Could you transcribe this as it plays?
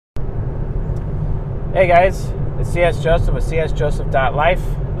Hey guys, it's CS Joseph with csjoseph.life,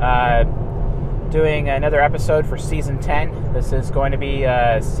 doing another episode for Season 10. This is going to be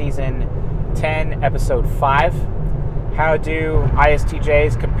Season 10, Episode 5. How do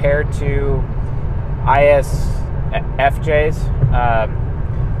ISTJs compare to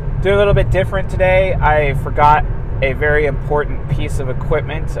ISFJs? Doing a little bit different today. I forgot a very important piece of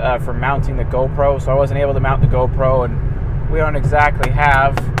equipment for mounting the GoPro, so I wasn't able to mount the GoPro, and we don't exactly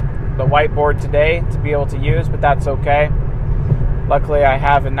have the whiteboard today to be able to use, but that's okay. Luckily, I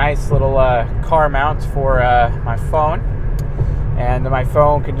have a nice little car mount for my phone, and my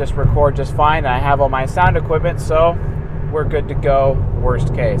phone can just record just fine, and I have all my sound equipment, so we're good to go,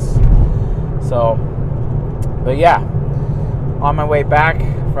 worst case. So, but yeah, on my way back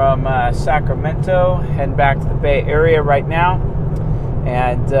from Sacramento, heading back to the Bay Area right now,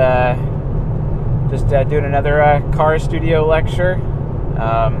 and just doing another car studio lecture.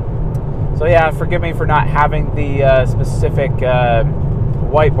 So yeah, forgive me for not having the specific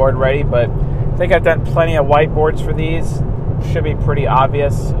whiteboard ready, but I think I've done plenty of whiteboards for these. Should be pretty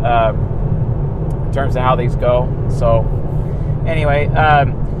obvious in terms of how these go. So anyway,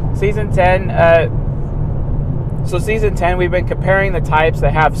 Season 10. So Season 10, we've been comparing the types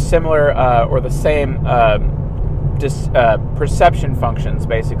that have similar or the same perception functions,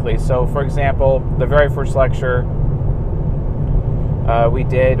 basically. So for example, the very first lecture we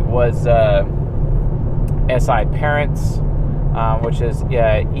did was SI parents, which is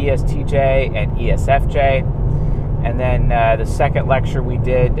ESTJ and ESFJ. And then the second lecture we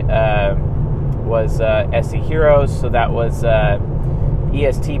did was SE heroes, so that was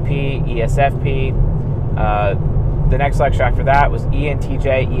ESTP, ESFP. The next lecture after that was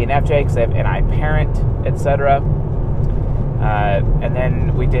ENTJ, ENFJ, because they have NI parent, etc. And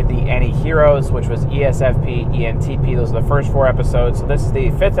then we did the NE Heroes, which was ESFP, ENTP. Those are the first 4 episodes. So this is the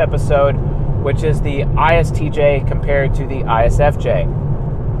 5th episode, which is the ISTJ compared to the ISFJ.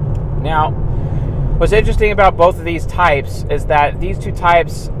 Now, what's interesting about both of these types is that these two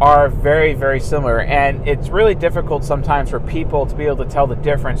types are very, very similar. And it's really difficult sometimes for people to be able to tell the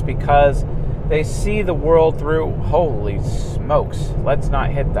difference because they see the world through, holy smokes, let's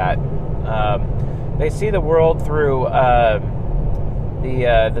not hit that. They see the world through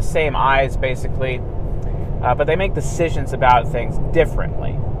the same eyes, basically, but they make decisions about things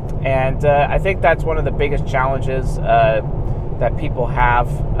differently. And I think that's one of the biggest challenges that people have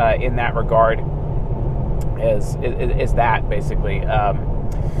in that regard is that, basically.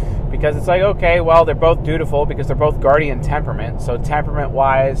 Because it's like, okay, well, they're both dutiful because they're both guardian temperament. So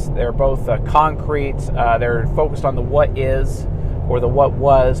temperament-wise, they're both concrete. They're focused on the what is, or the what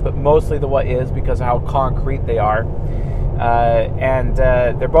was, but mostly the what is because of how concrete they are. And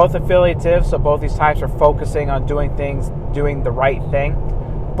they're both affiliative, so both these types are focusing on doing the right thing,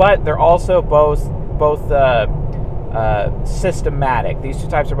 but they're also both systematic. These two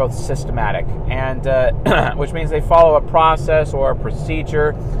types are both systematic, and which means they follow a process or a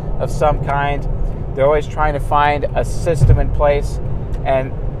procedure of some kind. They're always trying to find a system in place,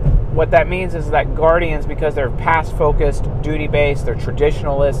 and what that means is that guardians, because they're past-focused, duty-based, they're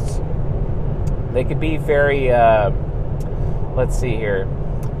traditionalists, they could be very,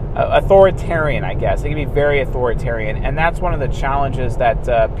 authoritarian, I guess. They can be very authoritarian, and that's one of the challenges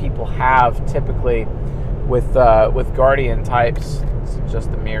that people have typically with guardian types. Let's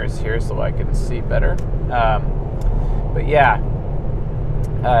adjust the mirrors here so I can see better. But yeah.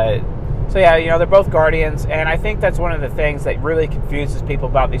 So yeah, they're both guardians, and I think that's one of the things that really confuses people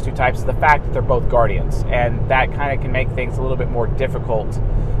about these two types is the fact that they're both guardians, and that kind of can make things a little bit more difficult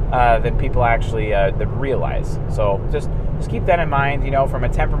than people actually realize. So just keep that in mind. From a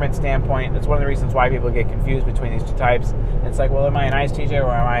temperament standpoint, that's one of the reasons why people get confused between these two types. And it's like, well, am I an ISTJ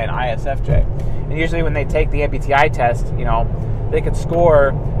or am I an ISFJ? And usually when they take the MBTI test, they could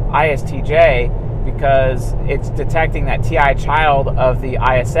score ISTJ because it's detecting that TI child of the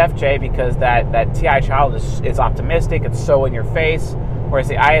ISFJ, because that TI child is optimistic, it's so in your face, whereas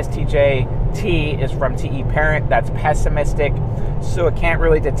the ISTJ T is from TE parent, that's pessimistic, so it can't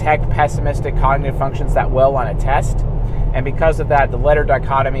really detect pessimistic cognitive functions that well on a test. And because of that, the letter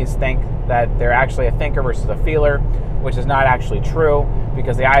dichotomies think that they're actually a thinker versus a feeler, which is not actually true,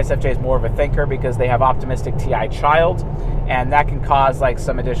 because the ISFJ is more of a thinker because they have optimistic TI child, and that can cause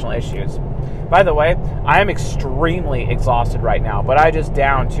some additional issues. By the way, I am extremely exhausted right now, but I just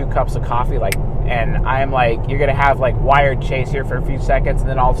downed 2 cups of coffee, and I'm you're going to have wired chase here for a few seconds, and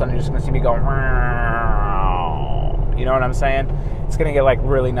then all of a sudden you're just going to see me going, you know what I'm saying? It's going to get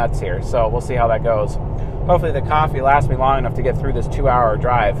really nuts here, so we'll see how that goes. Hopefully the coffee lasts me long enough to get through this 2-hour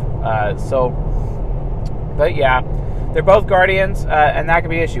drive. But yeah, they're both guardians, and that can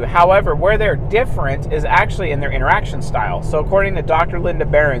be an issue. However, where they're different is actually in their interaction style. So according to Dr. Linda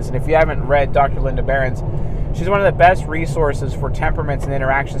Behrens, and if you haven't read Dr. Linda Behrens, she's one of the best resources for temperaments and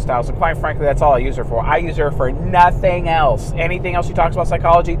interaction styles, and quite frankly, that's all I use her for. I use her for nothing else. Anything else she talks about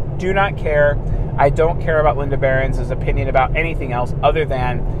psychology, do not care. I don't care about Linda Behrens' opinion about anything else other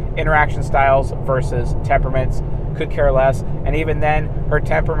than interaction styles versus temperaments. Could care less. And even then, her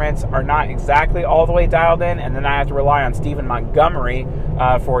temperaments are not exactly all the way dialed in, and then I have to rely on Stephen Montgomery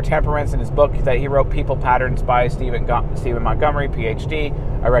for temperaments in his book that he wrote, People Patterns by Stephen Montgomery, PhD.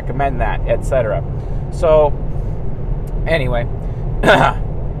 I recommend that, etc. So, anyway,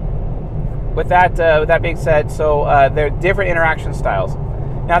 with that being said, so they're different interaction styles.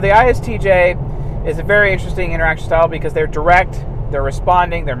 Now, the ISTJ is a very interesting interaction style because they're direct, they're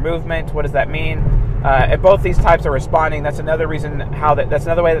responding, they're movement. What does that mean? And both these types are responding. That's another reason that's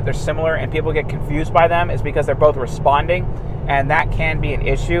another way that they're similar, and people get confused by them is because they're both responding, and that can be an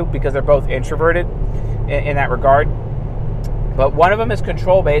issue because they're both introverted in that regard. But one of them is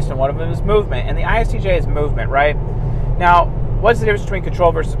control-based and one of them is movement, and the ISTJ is movement, right? Now, what's the difference between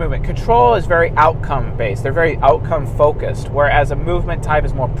control versus movement? Control is very outcome-based. They're very outcome-focused, whereas a movement type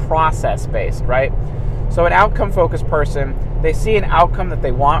is more process-based, right? So an outcome-focused person, they see an outcome that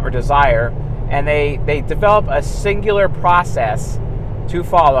they want or desire, and they develop a singular process to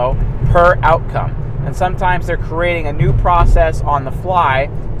follow per outcome. And sometimes they're creating a new process on the fly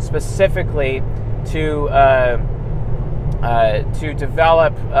specifically to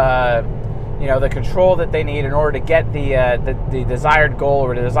develop the control that they need in order to get the desired goal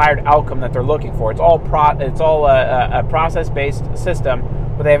or the desired outcome that they're looking for. It's all a process-based system,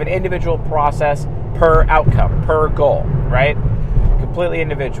 but they have an individual process per outcome, per goal, right? Completely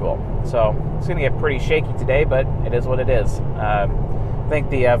individual. So it's going to get pretty shaky today, but it is what it is. I think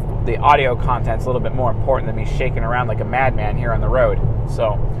the audio content's a little bit more important than me shaking around like a madman here on the road.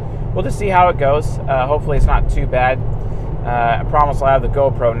 So we'll just see how it goes. Hopefully it's not too bad. I promise I'll have the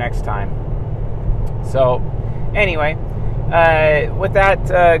GoPro next time. So anyway, with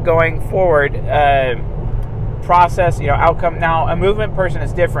that going forward, process, outcome. Now, a movement person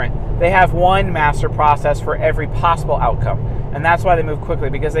is different. They have one master process for every possible outcome. And that's why they move quickly,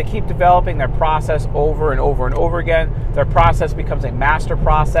 because they keep developing their process over and over and over again. Their process becomes a master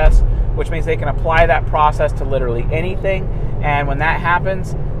process, which means they can apply that process to literally anything. And when that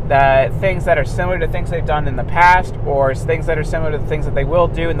happens, the things that are similar to things they've done in the past, or things that are similar to the things that they will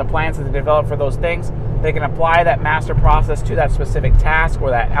do and the plans that they develop for those things, they can apply that master process to that specific task or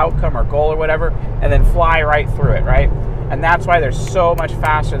that outcome or goal or whatever, and then fly right through it, right? And that's why they're so much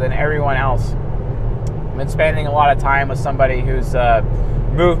faster than everyone else. I've been spending a lot of time with somebody who's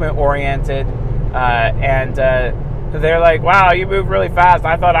movement oriented, and they're like, wow, you move really fast.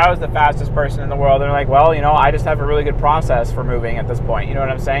 I thought I was the fastest person in the world. And they're like, well, I just have a really good process for moving at this point. You know what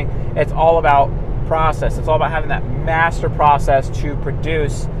I'm saying? It's all about process. It's all about having that master process to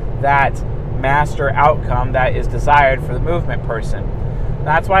produce that master outcome that is desired for the movement person.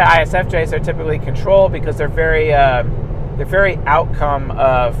 That's why ISFJs are typically control, because they're very outcome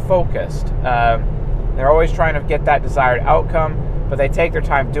focused. They're always trying to get that desired outcome, but they take their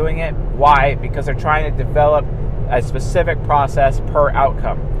time doing it. Why? Because they're trying to develop a specific process per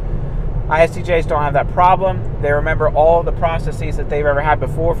outcome. ISTJs don't have that problem. They remember all of the processes that they've ever had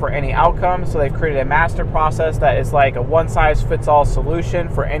before for any outcome, so they've created a master process that is like a one-size-fits-all solution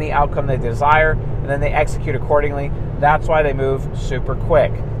for any outcome they desire, and then they execute accordingly. That's why they move super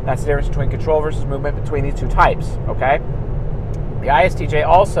quick. That's the difference between control versus movement between these two types, okay? The ISTJ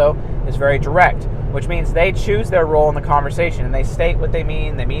also is very direct, which means they choose their role in the conversation, and they state what they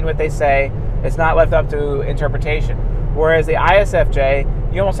mean what they say. It's not left up to interpretation. Whereas the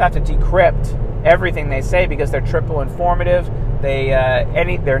ISFJ, you almost have to decrypt everything they say because they're triple informative.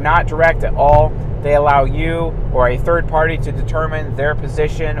 They're not direct at all. They allow you or a third party to determine their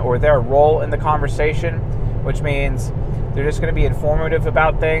position or their role in the conversation, which means they're just going to be informative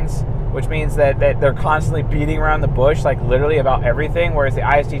about things, which means that they're constantly beating around the bush, like literally about everything, whereas the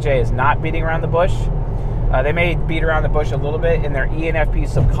ISTJ is not beating around the bush. They may beat around the bush a little bit in their ENFP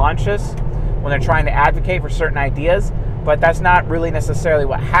subconscious when they're trying to advocate for certain ideas, but that's not really necessarily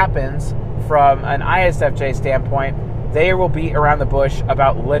what happens from an ISFJ standpoint. They will beat around the bush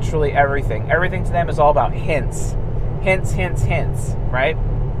about literally everything. Everything to them is all about hints. Hints, hints, hints, right?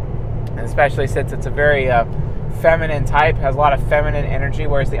 And especially since it's a very feminine type, has a lot of feminine energy,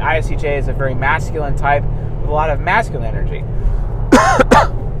 whereas the ISTJ is a very masculine type with a lot of masculine energy.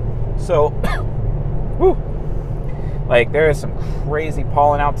 So, whew, like there is some crazy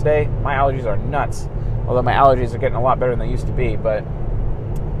pollen out today. My allergies are nuts. Although my allergies are getting a lot better than they used to be, but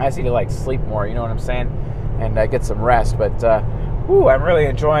I just need to like sleep more, you know what I'm saying? and get some rest. But I'm really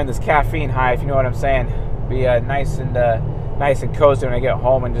enjoying this caffeine high, if you know what I'm saying. Be nice and cozy when I get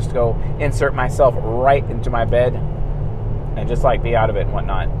home, and just go insert myself right into my bed and just like be out of it and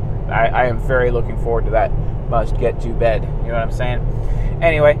whatnot. I am very looking forward to that must get to bed. You know what I'm saying?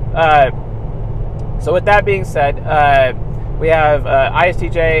 Anyway, so with that being said, we have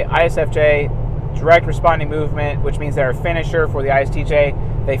ISTJ, ISFJ, direct responding movement, which means they're a finisher for the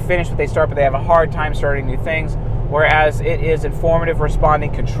ISTJ. They finish what they start, but they have a hard time starting new things. Whereas it is informative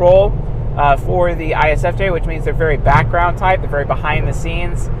responding control for the ISFJ, which means they're very background type. They're very behind the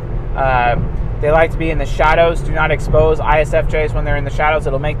scenes. They like to be in the shadows. Do not expose ISFJs when they're in the shadows.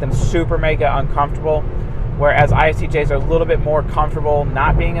 It'll make them super mega uncomfortable. Whereas ISTJs are a little bit more comfortable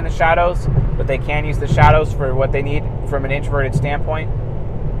not being in the shadows, but they can use the shadows for what they need from an introverted standpoint.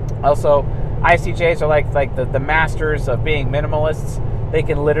 Also, ISTJs are like the masters of being minimalists. They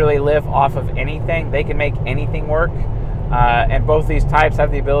can literally live off of anything. They can make anything work. And both these types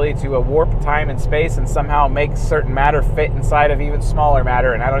have the ability to warp time and space and somehow make certain matter fit inside of even smaller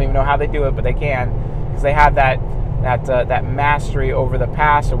matter. And I don't even know how they do it, but they can, because they have that mastery over the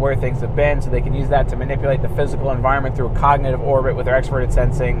past of where things have been, so they can use that to manipulate the physical environment through a cognitive orbit with their extroverted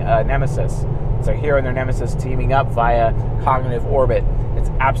sensing nemesis. It's their hero and their nemesis teaming up via cognitive orbit. It's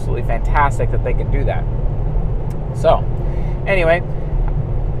absolutely fantastic that they can do that. So, anyway,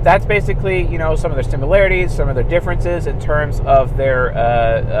 that's basically, some of their similarities, some of their differences in terms of their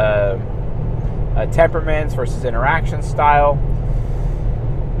temperaments versus interaction style.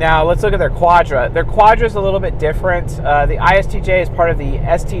 Now, let's look at their quadra. Their quadra is a little bit different. The ISTJ is part of the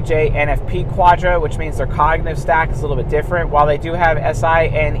STJ NFP quadra, which means their cognitive stack is a little bit different. While they do have SI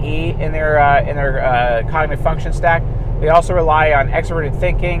and E in their cognitive function stack, they also rely on extroverted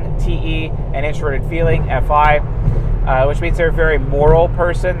thinking, TE, and introverted feeling, FI. Which means they're a very moral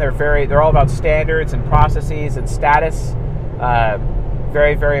person. They're all about standards and processes and status.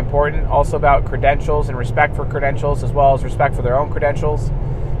 Very, very important. Also about credentials and respect for credentials, as well as respect for their own credentials.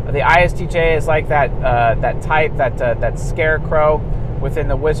 The ISTJ is like that type, that scarecrow within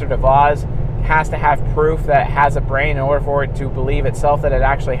the Wizard of Oz. Has to have proof that it has a brain in order for it to believe itself that it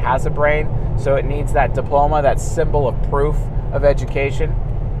actually has a brain. So it needs that diploma, that symbol of proof of education.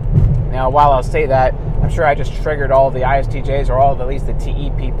 Now, while I'll say that, I'm sure I just triggered all the ISTJs, or all of at least the TE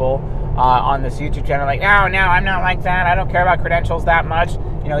people on this YouTube channel. Like, no, I'm not like that. I don't care about credentials that much.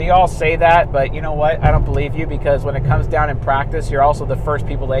 You all say that, but you know what? I don't believe you, because when it comes down in practice, you're also the first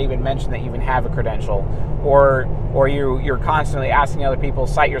people to even mention that you even have a credential, or you're constantly asking other people,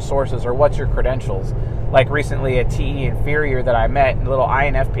 cite your sources, or what's your credentials. Like recently, a TE inferior that I met, a little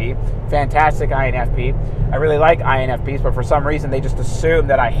INFP, fantastic INFP. I really like INFPs, but for some reason they just assume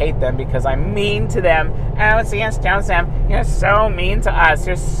that I hate them because I'm mean to them. Oh, CS Sam, you're so mean to us.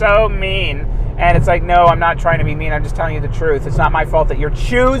 You're so mean. And it's like, no, I'm not trying to be mean. I'm just telling you the truth. It's not my fault that you're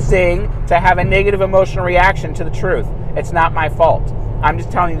choosing to have a negative emotional reaction to the truth. It's not my fault. I'm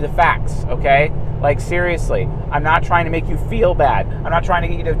just telling you the facts, okay? Like, seriously, I'm not trying to make you feel bad. I'm not trying to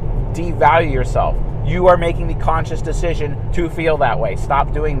get you to devalue yourself. You are making the conscious decision to feel that way.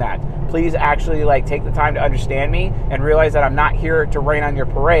 Stop doing that. Please actually take the time to understand me and realize that I'm not here to rain on your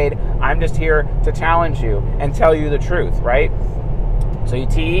parade. I'm just here to challenge you and tell you the truth, right? So you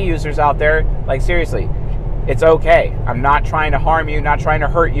TE users out there, seriously, it's okay. I'm not trying to harm you, not trying to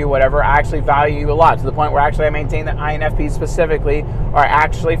hurt you, whatever. I actually value you a lot, to the point where actually I maintain that INFPs specifically are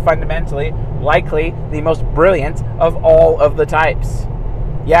actually fundamentally, likely, the most brilliant of all of the types.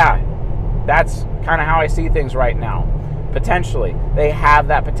 Yeah, that's kind of how I see things right now. Potentially, they have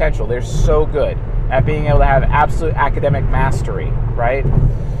that potential. They're so good at being able to have absolute academic mastery, right?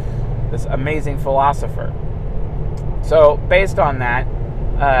 This amazing philosopher. So based on that,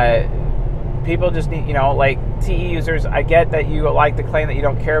 people just need, TE users, I get that you like to claim that you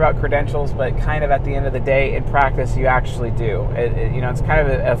don't care about credentials, but kind of at the end of the day, in practice, you actually do. It's kind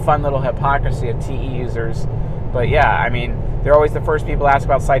of a fun little hypocrisy of TE users. But yeah, they're always the first people to ask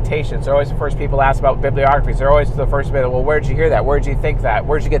about citations. They're always the first people to ask about bibliographies. They're always the first people, well, where'd you hear that? Where'd you think that?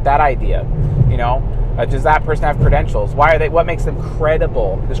 Where'd you get that idea? Does that person have credentials? What makes them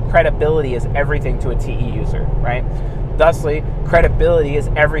credible? Because credibility is everything to a TE user, right? Thusly, credibility is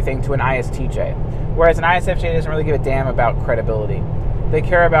everything to an ISTJ. Whereas an ISFJ doesn't really give a damn about credibility. They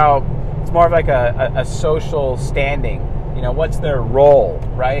care about, it's more of like a social standing. What's their role,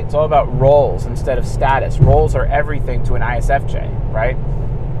 right? It's all about roles instead of status. Roles are everything to an ISFJ, right?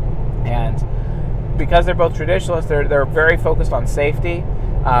 And because they're both traditionalists, they're very focused on safety.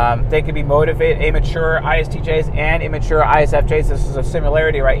 They can be motivated, immature ISTJs and immature ISFJs. This is a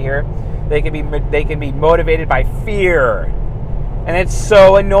similarity right here. They can be motivated by fear. And it's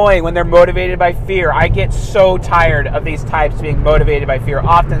so annoying when they're motivated by fear. I get so tired of these types being motivated by fear,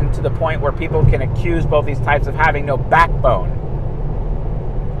 often to the point where people can accuse both these types of having no backbone.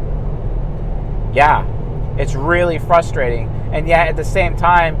 Yeah, it's really frustrating. And yet, at the same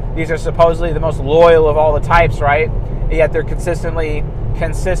time, these are supposedly the most loyal of all the types, right? And yet they're consistently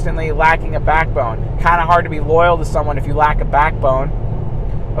lacking a backbone. Kind of hard to be loyal to someone if you lack a backbone.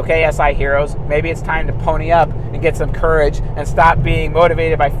 Okay, SI heroes, maybe it's time to pony up and get some courage and stop being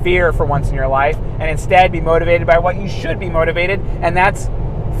motivated by fear for once in your life and instead be motivated by what you should be motivated, and that's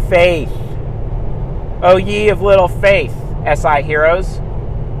faith. Oh, ye of little faith, SI heroes.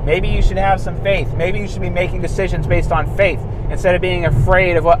 Maybe you should have some faith. Maybe you should be making decisions based on faith instead of being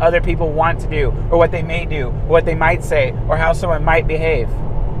afraid of what other people want to do or what they may do or what they might say or how someone might behave.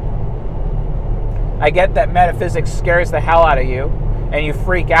 I get that metaphysics scares the hell out of you and you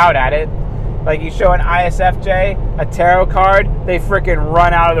freak out at it. Like you show an ISFJ a tarot card, they freaking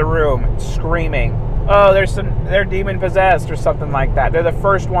run out of the room screaming, oh, they're demon possessed or something like that. They're the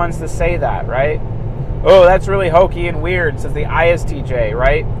first ones to say that, right? Oh, that's really hokey and weird, says the ISTJ,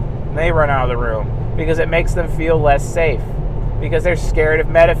 right? And they run out of the room because it makes them feel less safe, because they're scared of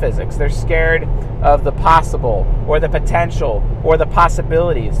metaphysics. They're scared of the possible or the potential or the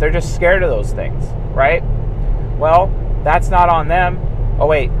possibilities. They're just scared of those things, right? Well, that's not on them. Oh,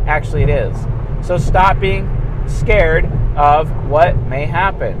 wait, actually it is. So stop being scared of what may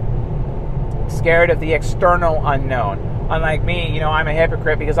happen. Scared of the external unknown. Unlike me, I'm a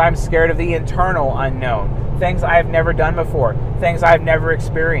hypocrite because I'm scared of the internal unknown. Things I've never done before. Things I've never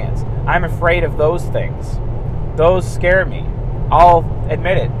experienced. I'm afraid of those things. Those scare me. I'll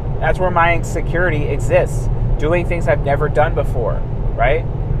admit it. That's where my insecurity exists. Doing things I've never done before, right?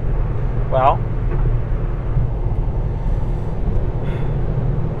 Well,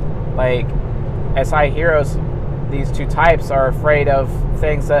 like SI heroes, these two types are afraid of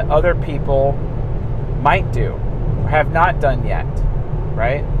things that other people might do or have not done yet,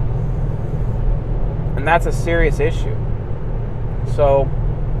 right? And that's a serious issue. So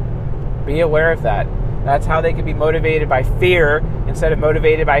be aware of that. That's how they can be motivated by fear instead of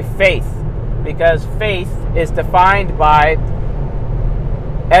motivated by faith, because faith is defined by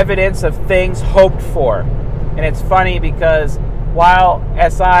evidence of things hoped for. And it's funny because while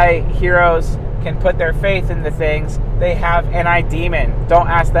SI heroes can put their faith into things, they have NI demon. Don't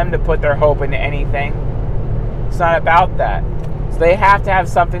ask them to put their hope into anything. It's not about that. So they have to have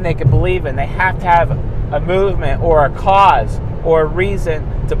something they can believe in. They have to have a movement or a cause or a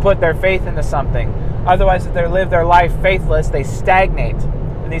reason to put their faith into something. Otherwise, if they live their life faithless, they stagnate.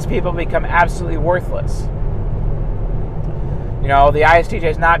 And these people become absolutely worthless. The ISTJ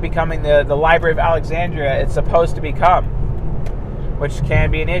is not becoming the Library of Alexandria it's supposed to become, which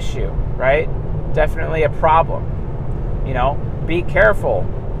can be an issue, right? Definitely a problem. Be careful.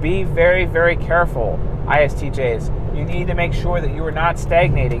 Be very, very careful, ISTJs. You need to make sure that you are not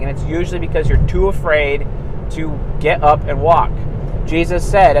stagnating, and it's usually because you're too afraid to get up and walk. Jesus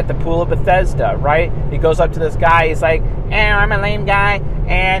said at the pool of Bethesda, right? He goes up to this guy. He's like, I'm a lame guy,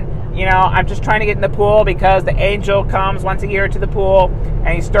 and I'm just trying to get in the pool because the angel comes once a year to the pool, and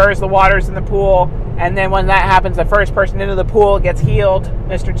he stirs the waters in the pool. And then when that happens, the first person into the pool gets healed,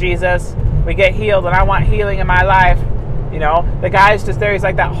 Mr. Jesus. We get healed, and I want healing in my life. The guy's just there. He's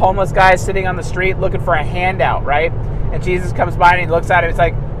like that homeless guy sitting on the street looking for a handout, right? And Jesus comes by, and he looks at him. He's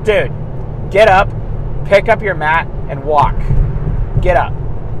like, dude, get up, pick up your mat, and walk. Get up.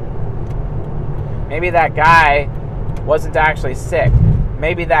 Maybe that guy wasn't actually sick.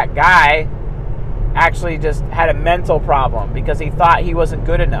 Maybe that guy actually just had a mental problem because he thought he wasn't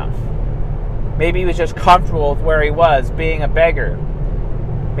good enough. Maybe he was just comfortable with where he was, being a beggar.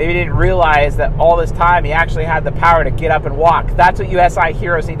 Maybe he didn't realize that all this time he actually had the power to get up and walk. That's what you SI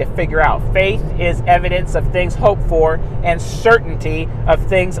heroes need to figure out. Faith is evidence of things hoped for and certainty of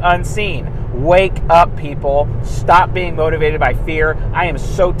things unseen. Wake up, people. Stop being motivated by fear. I am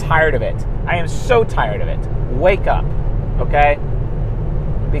so tired of it. I am so tired of it. Wake up, okay?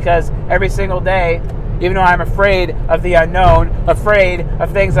 Because every single day, even though I'm afraid of the unknown, afraid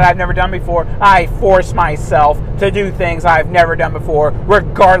of things that I've never done before, I force myself to do things I've never done before,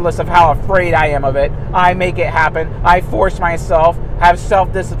 regardless of how afraid I am of it. I make it happen. I force myself, have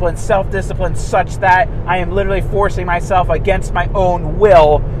self-discipline such that I am literally forcing myself against my own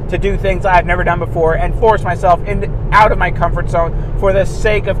will to do things I've never done before and force myself out of my comfort zone for the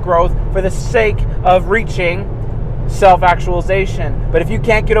sake of growth, for the sake of reaching self-actualization. But if you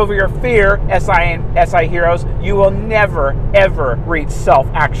can't get over your fear, SI heroes, you will never, ever reach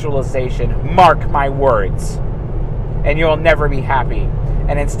self-actualization. Mark my words. And you'll never be happy.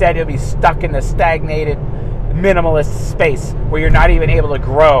 And instead, you'll be stuck in the stagnated minimalist space where you're not even able to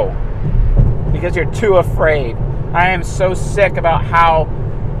grow because you're too afraid. I am so sick about how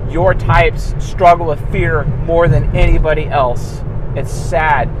your types struggle with fear more than anybody else. It's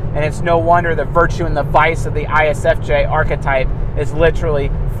sad, and it's no wonder the virtue and the vice of the ISFJ archetype is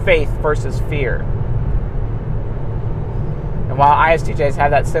literally faith versus fear. And while ISTJs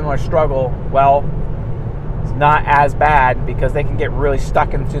have that similar struggle, well, it's not as bad because they can get really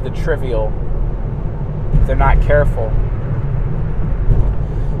stuck into the trivial if they're not careful.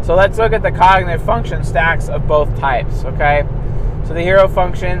 So let's look at the cognitive function stacks of both types, okay? So the hero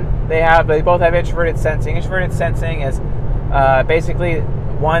function, they both have introverted sensing. Introverted sensing is basically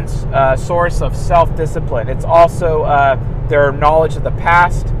one's source of self-discipline. It's also their knowledge of the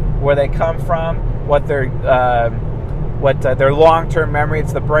past, where they come from, what their long-term memory.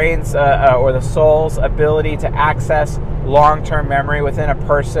 It's the brain's or the soul's ability to access long-term memory within a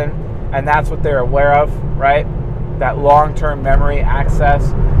person, and that's what they're aware of, right? That long-term memory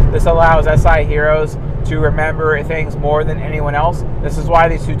access. This allows SI heroes to remember things more than anyone else. This is why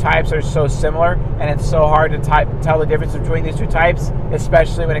these two types are so similar, and it's so hard to tell the difference between these two types,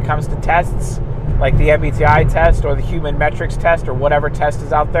 especially when it comes to tests, like the MBTI test or the human metrics test or whatever test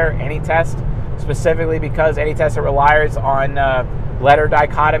is out there, any test, specifically because any test that relies on letter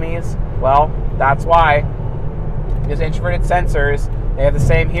dichotomies. Well, that's why. Because introverted sensors, they have the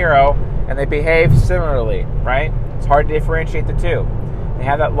same hero, and they behave similarly, right? It's hard to differentiate the two. They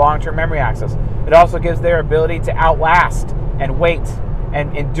have that long-term memory access. It also gives their ability to outlast and wait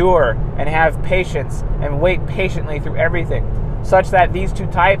and endure and have patience and wait patiently through everything, such that these two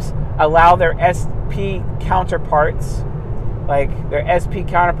types allow their SP counterparts,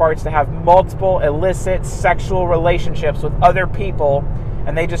 to have multiple illicit sexual relationships with other people,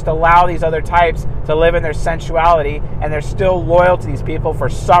 and they just allow these other types to live in their sensuality, and they're still loyal to these people for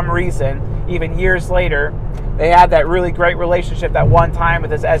some reason, even years later. They had that really great relationship that one time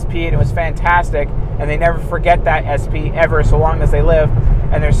with this SP, and it was fantastic, and they never forget that SP ever so long as they live,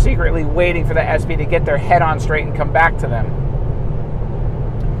 and they're secretly waiting for that SP to get their head on straight and come back to them.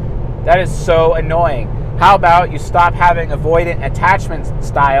 That is so annoying. How about you stop having avoidant attachment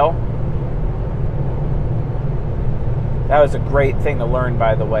style? That was a great thing to learn,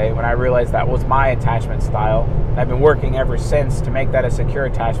 by the way, when I realized that was my attachment style. I've been working ever since to make that a secure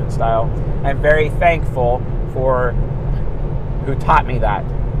attachment style. I'm very thankful for who taught me that.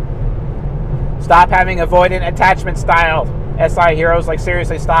 Stop having avoidant attachment style. SI heroes,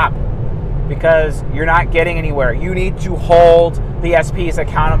 seriously, stop. Because you're not getting anywhere. You need to hold the SPs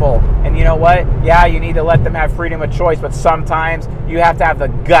accountable. And you know what? Yeah, you need to let them have freedom of choice, but sometimes you have to have the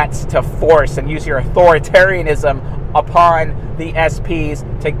guts to force and use your authoritarianism upon the SPs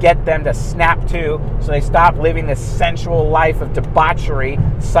to get them to snap to, so they stop living this sensual life of debauchery,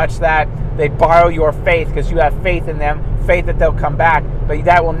 such that they borrow your faith because you have faith in them, faith that they'll come back, but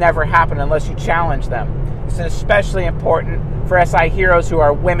that will never happen unless you challenge them. This is especially important for SI heroes who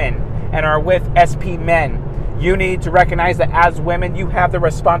are women and are with SP men. You need to recognize that as women, you have the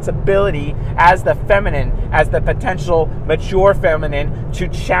responsibility as the feminine, as the potential mature feminine, to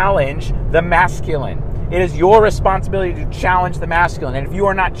challenge the masculine. It is your responsibility to challenge the masculine. And if you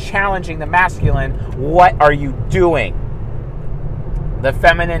are not challenging the masculine, what are you doing? The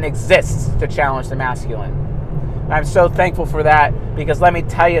feminine exists to challenge the masculine. And I'm so thankful for that, because let me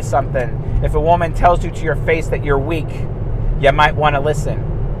tell you something. If a woman tells you to your face that you're weak, you might want to listen.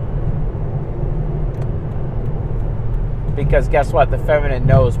 Because guess what? The feminine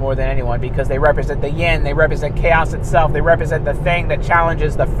knows more than anyone, because they represent the yin, they represent chaos itself, they represent the thing that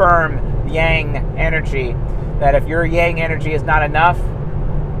challenges the firm yang energy. That if your yang energy is not enough,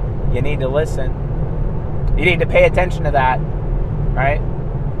 you need to listen. You need to pay attention to that, right?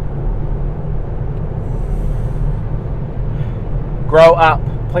 Grow up,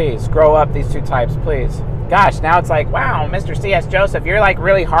 please. Grow up, these two types, please. Gosh, now it's like, wow, Mr. C.S. Joseph, you're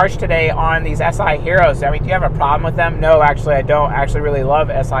really harsh today on these SI heroes. I mean, do you have a problem with them? No, actually, I don't. I actually really love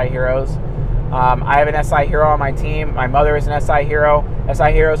SI heroes. I have an SI hero on my team. My mother is an SI hero.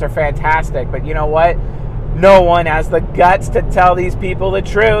 SI heroes are fantastic. But you know what? No one has the guts to tell these people the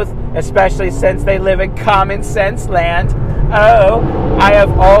truth, especially since they live in common sense land. Oh, I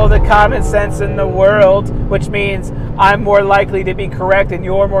have all the common sense in the world, which means I'm more likely to be correct and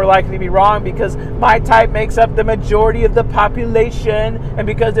you're more likely to be wrong, because my type makes up the majority of the population, and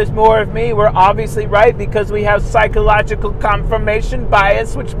because there's more of me, we're obviously right, because we have psychological confirmation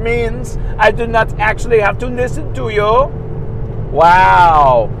bias, which means I do not actually have to listen to you.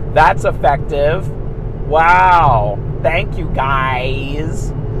 Wow, that's effective. Wow, thank you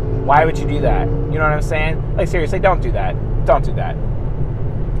guys. Why would you do that? You know what I'm saying? Seriously, don't do that. Don't do that.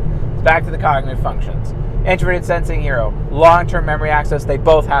 Back to the cognitive functions. Introverted sensing hero, long-term memory access, they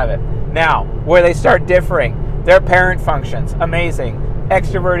both have it. Now, where they start differing, their parent functions, amazing.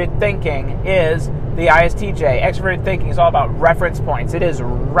 Extroverted thinking is the ISTJ. Extroverted thinking is all about reference points. It is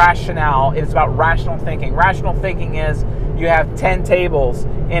rationale. It is about rational thinking. Rational thinking is you have 10 tables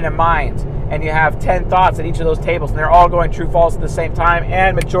in a mind, and you have 10 thoughts at each of those tables, and they're all going true, false at the same time,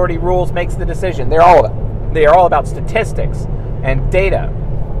 and majority rules makes the decision. They are all about statistics and data,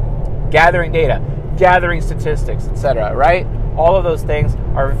 gathering statistics, etc. Right? All of those things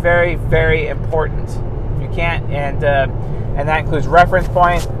are very, very important. You can't, and that includes reference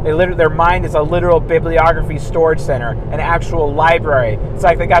points. Their mind is a literal bibliography storage center, an actual library. It's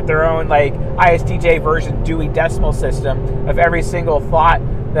like they got their own like ISTJ version Dewey Decimal System of every single thought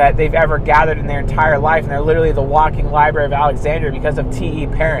that they've ever gathered in their entire life, and they're literally the walking library of Alexandria because of TE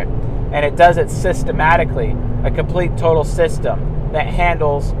Parent. And it does it systematically, a complete total system that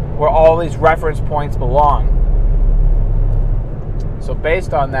handles where all these reference points belong. So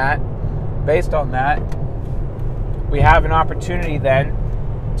based on that, we have an opportunity then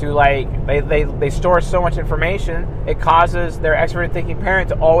to they store so much information, it causes their extroverted thinking parent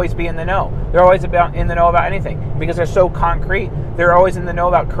to always be in the know. They're always in the know about anything because they're so concrete. They're always in the know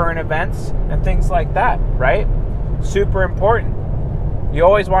about current events and things like that, right? Super important. You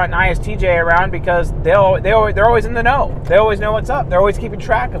always want an ISTJ around because they're always in the know. They always know what's up. They're always keeping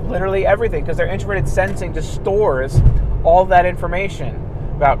track of literally everything because their introverted sensing just stores all that information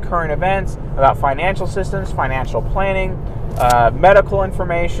about current events, about financial systems, financial planning, medical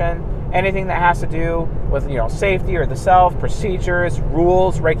information, anything that has to do with safety or the self, procedures,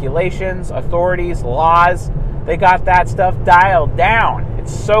 rules, regulations, authorities, laws. They got that stuff dialed down.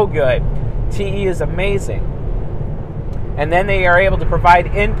 It's so good. TE is amazing. And then they are able to provide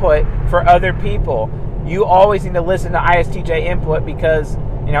input for other people. You always need to listen to ISTJ input because,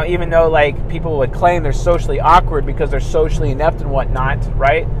 even though people would claim they're socially awkward because they're socially inept and whatnot,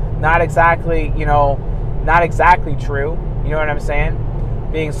 right? Not exactly true. You know what I'm saying?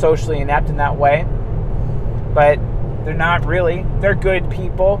 Being socially inept in that way. But they're not really. They're good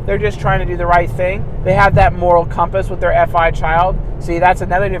people. They're just trying to do the right thing. They have that moral compass with their FI child. See, that's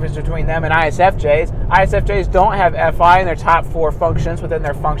another difference between them and ISFJs. ISFJs don't have FI in their top 4 functions within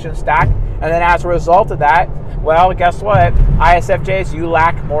their function stack. And then as a result of that, well, guess what? ISFJs, you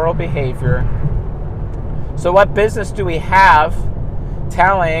lack moral behavior. So what business do we have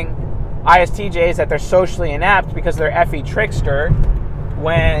telling ISTJs that they're socially inept because they're FE trickster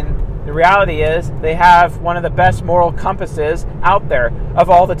when the reality is they have one of the best moral compasses out there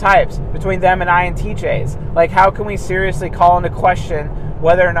of all the types between them and INTJs? Like, how can we seriously call into question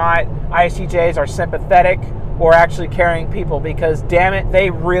whether or not ISTJs are sympathetic or actually caring people? Because, damn it,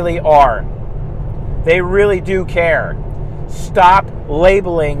 they really are. They really do care. Stop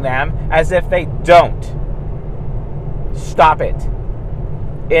labeling them as if they don't. Stop it.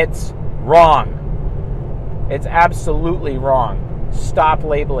 It's wrong. It's absolutely wrong. Stop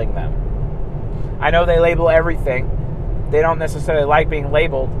labeling them. I know they label everything. They don't necessarily like being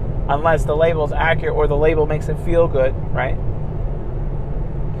labeled unless the label is accurate or the label makes them feel good, right?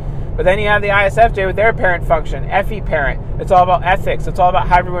 But then you have the ISFJ with their parent function, FE parent. It's all about ethics. It's all about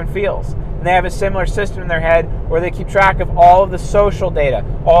how everyone feels. And they have a similar system in their head where they keep track of all of the social data,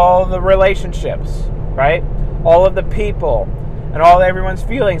 all of the relationships, right? All of the people, and all everyone's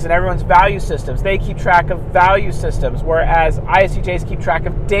feelings and everyone's value systems. They keep track of value systems, whereas ISTJs keep track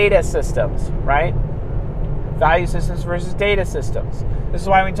of data systems, right? Value systems versus data systems. This is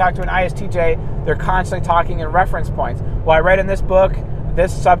why when you talk to an ISTJ, they're constantly talking in reference points. Well, I read in this book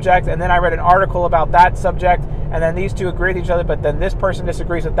this subject, and then I read an article about that subject, and then these two agree with each other, but then this person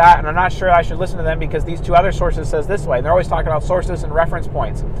disagrees with that, and I'm not sure I should listen to them because these two other sources says this way. And they're always talking about sources and reference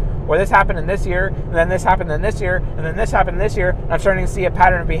points. Where this happened in this year, and then this happened in this year, and then this happened in this year, and I'm starting to see a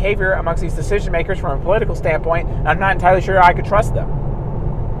pattern of behavior amongst these decision makers from a political standpoint, and I'm not entirely sure I could trust them.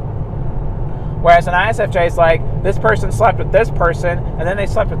 Whereas an ISFJ is like, this person slept with this person, and then they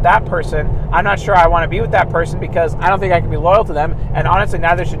slept with that person. I'm not sure I want to be with that person because I don't think I can be loyal to them, and honestly,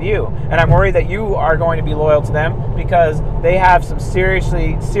 neither should you. And I'm worried that you are going to be loyal to them because they have some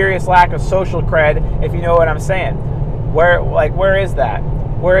serious lack of social cred, if you know what I'm saying. Where is that?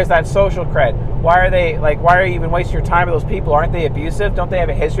 Where is that social cred? Why are you even wasting your time with those people? Aren't they abusive? Don't they have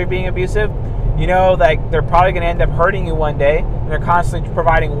a history of being abusive? You know, they're probably going to end up hurting you one day, and they're constantly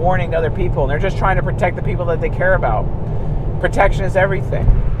providing warning to other people, and they're just trying to protect the people that they care about. Protection is everything.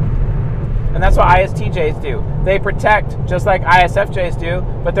 And that's what ISTJs do. They protect just like ISFJs do,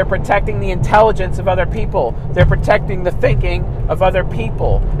 but they're protecting the intelligence of other people. They're protecting the thinking of other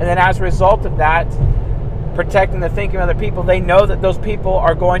people. And then as a result of that, protecting the thinking of other people, they know that those people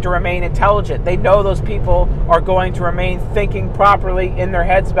are going to remain intelligent. They know those people are going to remain thinking properly in their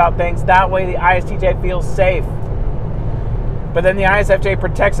heads about things. That way the ISTJ feels safe. But then the ISFJ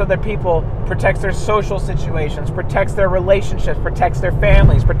protects other people, protects their social situations, protects their relationships, protects their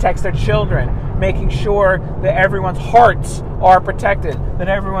families, protects their children, making sure that everyone's hearts are protected, that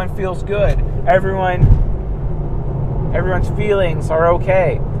everyone feels good, everyone's feelings are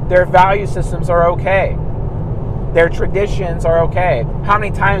okay, their value systems are okay, their traditions are okay. How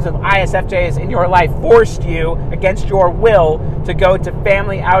many times have ISFJs in your life forced you against your will to go to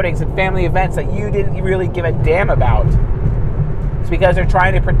family outings and family events that you didn't really give a damn about? It's because they're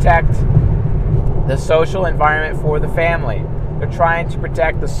trying to protect the social environment for the family. They're trying to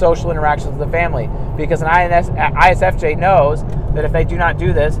protect the social interactions of the family. Because an ISFJ knows that if they do not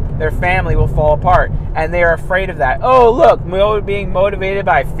do this, their family will fall apart. And they are afraid of that. Oh, look, being motivated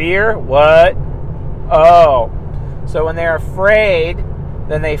by fear? What? Oh. So when they're afraid,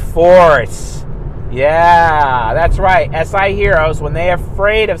 then they force. Yeah, that's right. SI heroes, when they're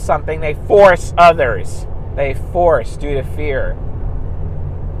afraid of something, they force others. They force due to fear.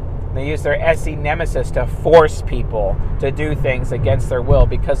 They use their SE nemesis to force people to do things against their will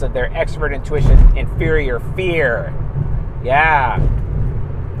because of their extrovert intuition inferior fear. Yeah.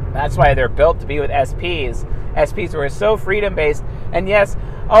 That's why they're built to be with SPs. SPs who are so freedom-based. And yes,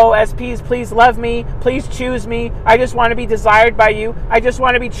 oh, SPs, please love me. Please choose me. I just want to be desired by you. I just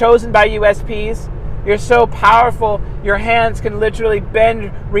want to be chosen by you, SPs. You're so powerful. Your hands can literally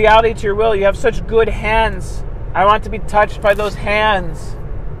bend reality to your will. You have such good hands. I want to be touched by those hands.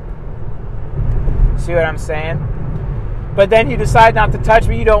 See what I'm saying? But then you decide not to touch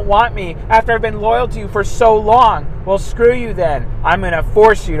me. You don't want me after I've been loyal to you for so long. Well, screw you then. I'm going to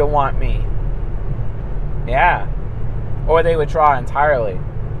force you to want me. Yeah. Or they withdraw entirely.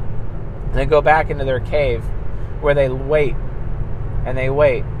 And then go back into their cave where they wait. And they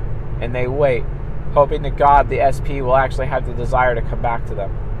wait. And they wait. Hoping to God the SP will actually have the desire to come back to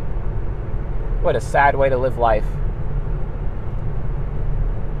them. What a sad way to live life.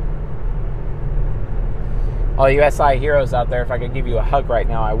 All you SI heroes out there, if I could give you a hug right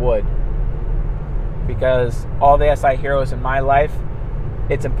now, I would. Because all the SI heroes in my life,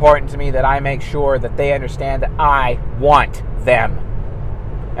 it's important to me that I make sure that they understand that I want them.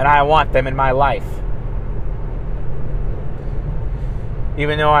 And I want them in my life.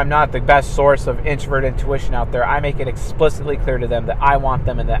 Even though I'm not the best source of introvert intuition out there, I make it explicitly clear to them that I want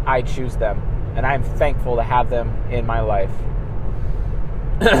them and that I choose them. And I'm thankful to have them in my life.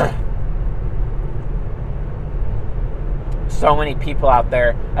 So many people out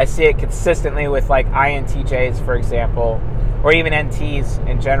there, I see it consistently with like INTJs, for example, or even NTs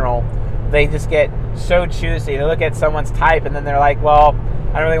in general. They just get so choosy. They look at someone's type and then they're like, well,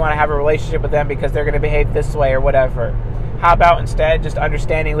 I don't really want to have a relationship with them because they're going to behave this way or whatever. How about instead just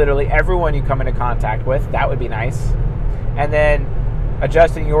understanding literally everyone you come into contact with? That would be nice. And then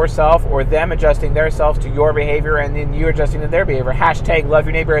adjusting yourself or them adjusting themselves to your behavior and then you adjusting to their behavior. Hashtag love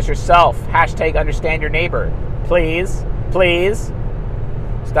your neighbor as yourself. Hashtag understand your neighbor. Please. Please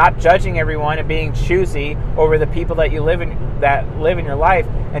stop judging everyone and being choosy over the people that live in your life,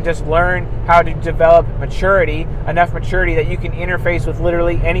 and just learn how to develop maturity, enough maturity that you can interface with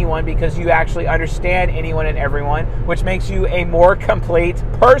literally anyone because you actually understand anyone and everyone, which makes you a more complete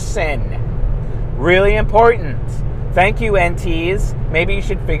person. Really important. Thank you, NTs. Maybe you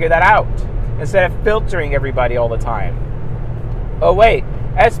should figure that out instead of filtering everybody all the time. Oh wait,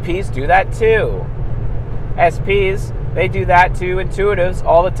 SPs do that too. SPs, they do that to intuitives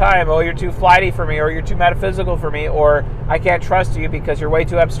all the time. Oh, you're too flighty for me, or you're too metaphysical for me, or I can't trust you because you're way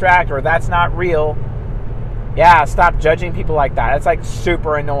too abstract, or that's not real. Yeah, stop judging people like that. That's like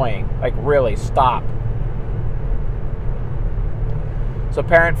super annoying. Like really, stop. So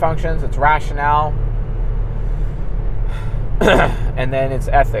parent functions, it's rationale, and then it's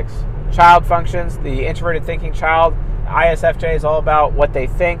ethics. Child functions, the introverted thinking child, ISFJ is all about what they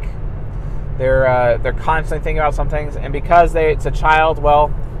think. They're constantly thinking about some things, and because it's a child,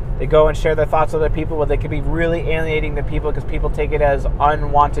 well, they go and share their thoughts with other people, but they can be really alienating to people because people take it as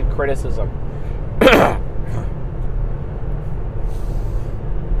unwanted criticism.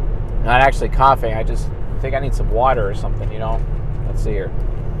 Not actually coughing, I just think I need some water or something, you know? Let's see here.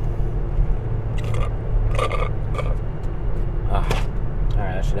 Alright,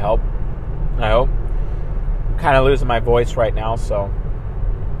 that should help. I hope. I'm kind of losing my voice right now, so...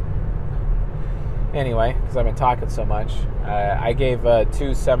 Anyway, because I've been talking so much, I gave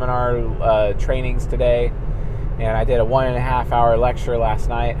 2 seminar trainings today, and I did a 1.5 hour lecture last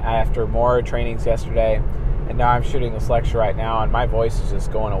night after more trainings yesterday, and now I'm shooting this lecture right now, and my voice is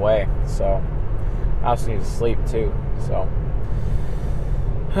just going away. So I also need to sleep too. So,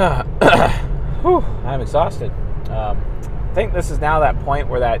 I'm exhausted. I think this is now that point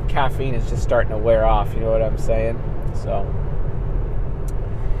where that caffeine is just starting to wear off. You know what I'm saying? So,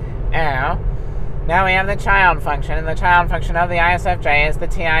 now we have the child function, and the child function of the ISFJ is the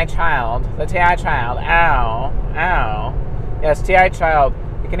TI child. The TI child. Ow. Yes, TI child.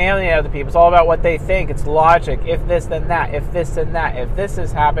 You can alienate other people. It's all about what they think. It's logic. If this, then that. If this, then that. If this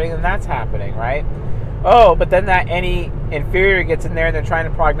is happening, then that's happening, right? Oh, but then that any inferior gets in there and they're trying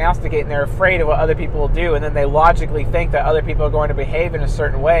to prognosticate and they're afraid of what other people will do, and then they logically think that other people are going to behave in a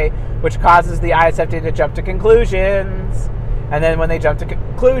certain way, which causes the ISFJ to jump to conclusions. And then when they jump to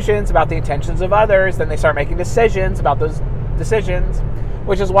conclusions about the intentions of others, then they start making decisions about those decisions,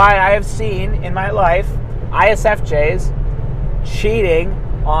 which is why I have seen in my life ISFJs cheating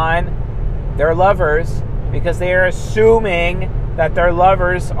on their lovers because they are assuming that their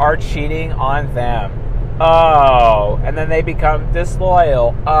lovers are cheating on them. Oh, and then they become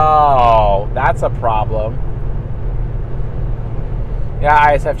disloyal. Oh, that's a problem.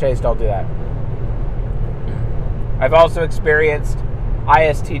 Yeah, ISFJs don't do that. I've also experienced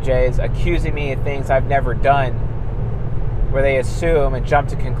ISTJs accusing me of things I've never done, where they assume and jump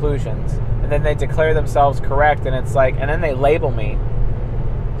to conclusions, and then they declare themselves correct, and it's like, and then they label me.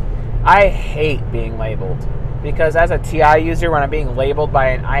 I hate being labeled, because as a TI user, when I'm being labeled by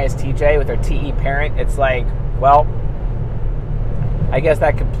an ISTJ with their TE parent, it's like, well, I guess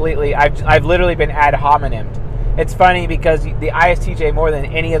that completely, I've literally been ad hominem. It's funny because the ISTJ more than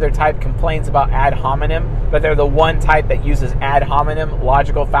any other type complains about ad hominem, but they're the one type that uses ad hominem,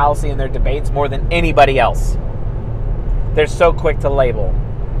 logical fallacy, in their debates more than anybody else. They're so quick to label.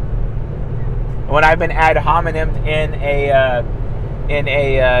 And when I've been ad hominem in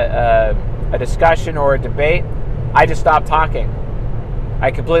a discussion or a debate, I just stop talking.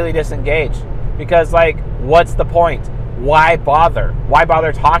 I completely disengage because, like, what's the point? Why bother? Why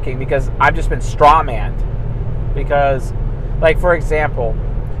bother talking? Because I've just been strawmanned. Because, like, for example,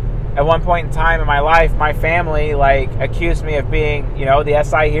 at one point in time in my life, my family, like, accused me of being, you know, the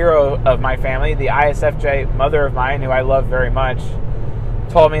SI hero of my family. The ISFJ mother of mine, who I love very much,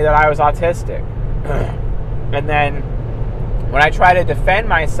 told me that I was autistic. And then when I try to defend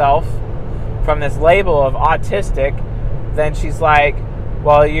myself from this label of autistic, then she's like,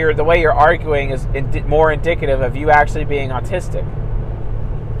 well, the way you're arguing is more indicative of you actually being autistic.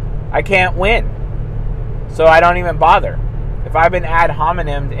 I can't win. So I don't even bother. If I've been ad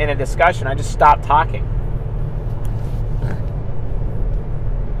hominem in a discussion, I just stop talking.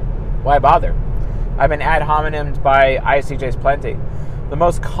 Why bother? I've been ad hominem by ISTJs plenty. The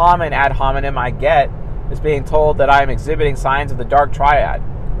most common ad hominem I get is being told that I'm exhibiting signs of the dark triad.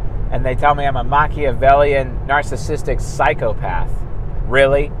 And they tell me I'm a Machiavellian, narcissistic psychopath.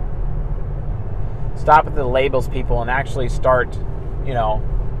 Really? Stop with the labels, people, and actually start,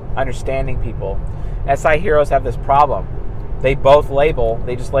 understanding people. SI heroes have this problem. They both label,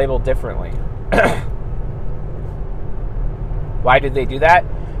 they just label differently. Why do they do that?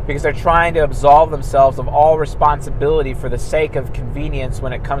 Because they're trying to absolve themselves of all responsibility for the sake of convenience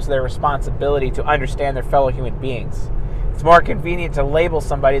when it comes to their responsibility to understand their fellow human beings. It's more convenient to label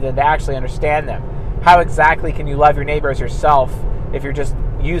somebody than to actually understand them. How exactly can you love your neighbor as yourself if you're just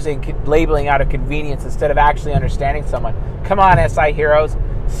using labeling out of convenience instead of actually understanding someone? Come on, SI heroes.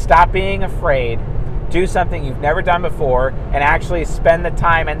 Stop being afraid. Do something you've never done before and actually spend the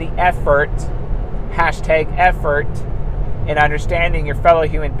time and the effort, #effort, in understanding your fellow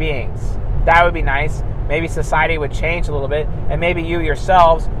human beings. That would be nice. Maybe society would change a little bit, and maybe you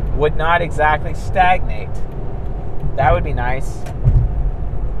yourselves would not exactly stagnate. That would be nice.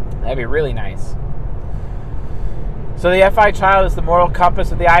 That'd be really nice. So the FI child is the moral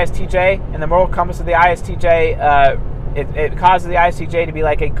compass of the ISTJ, and the moral compass of the ISTJ, it causes the ISTJ to be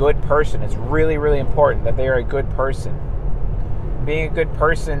like a good person. It's really, really important that they are a good person. Being a good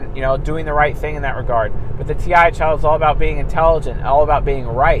person, doing the right thing in that regard. But the TI child is all about being intelligent, all about being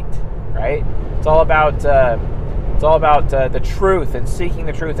right? It's all about the truth and seeking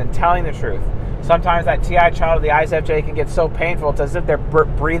the truth and telling the truth. Sometimes that TI child of the ISFJ can get so painful, it's as if they're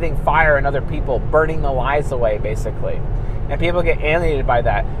breathing fire in other people, burning the lies away, basically. And people get alienated by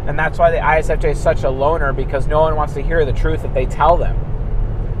that. And that's why the ISFJ is such a loner, because no one wants to hear the truth that they tell them.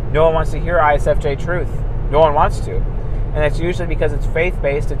 No one wants to hear ISFJ truth. No one wants to. And it's usually because it's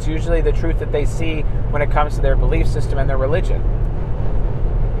faith-based. It's usually the truth that they see when it comes to their belief system and their religion.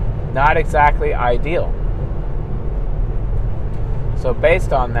 Not exactly ideal. So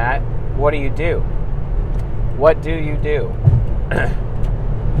based on that, what do you do? What do you do?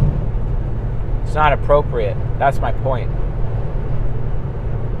 It's not appropriate. That's my point.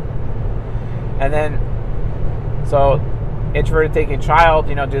 And then, so introverted thinking child,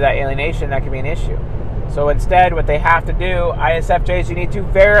 do that alienation, that can be an issue. So instead, what they have to do, ISFJs, you need to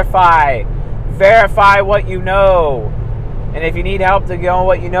verify what you know. And if you need help to know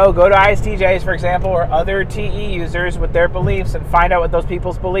what you know, go to ISTJs, for example, or other TE users with their beliefs and find out what those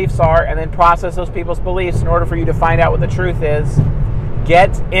people's beliefs are, and then process those people's beliefs in order for you to find out what the truth is.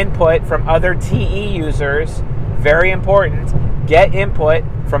 Get input from other TE users. Very important. Get input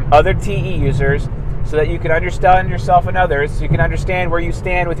from other TE users so that you can understand yourself and others, so you can understand where you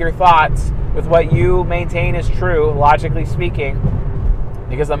stand with your thoughts, with what you maintain is true, logically speaking.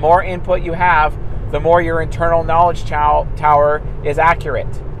 Because the more input you have, the more your internal knowledge tower is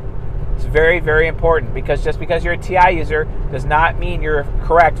accurate. It's very, very important, because just because you're a TI user does not mean you're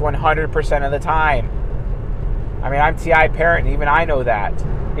correct 100% of the time. I mean, I'm TI parent, and even I know that.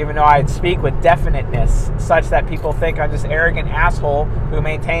 Even though I speak with definiteness, such that people think I'm this arrogant asshole who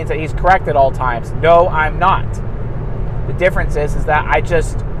maintains that he's correct at all times. No, I'm not. The difference is that I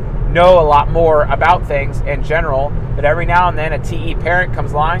just know a lot more about things in general, but every now and then a TE parent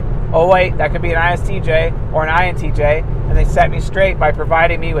comes along. Oh wait, that could be an ISTJ or an INTJ, and they set me straight by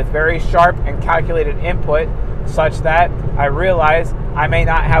providing me with very sharp and calculated input, such that I realize I may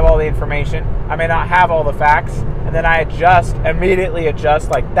not have all the information, I may not have all the facts, and then I immediately adjust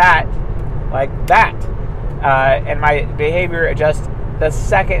like that, and my behavior adjusts the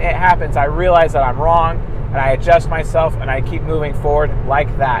second it happens. I realize that I'm wrong, and I adjust myself, and I keep moving forward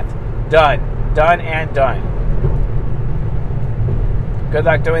like that. Done and done. Good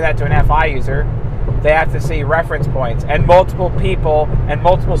luck doing that to an FI user. They have to see reference points and multiple people and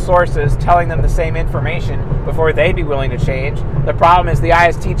multiple sources telling them the same information before they'd be willing to change. The problem is the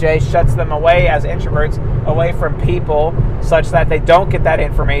ISTJ shuts them away as introverts, away from people, such that they don't get that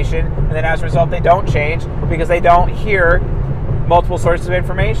information, and then as a result they don't change because they don't hear multiple sources of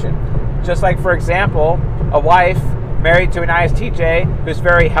information. Just like, for example, a wife married to an ISTJ who's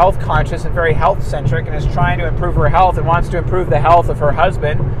very health conscious and very health centric and is trying to improve her health and wants to improve the health of her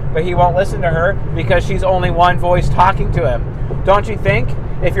husband, but he won't listen to her because she's only one voice talking to him. Don't you think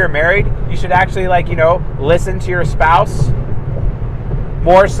if you're married, you should actually listen to your spouse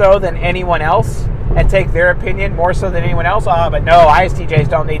more so than anyone else and take their opinion more so than anyone else? But no, ISTJs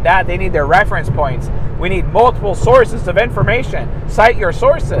don't need that. They need their reference points. We need multiple sources of information. Cite your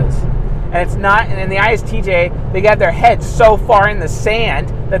sources. And it's not, and in the ISTJ, they got their heads so far in the sand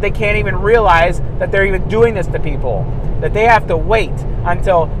that they can't even realize that they're even doing this to people. That they have to wait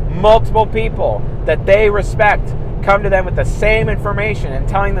until multiple people that they respect come to them with the same information and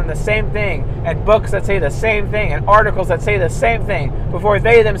telling them the same thing, and books that say the same thing, and articles that say the same thing, before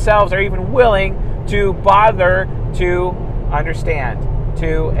they themselves are even willing to bother to understand,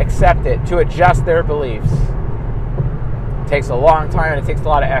 to accept it, to adjust their beliefs. It takes a long time and it takes a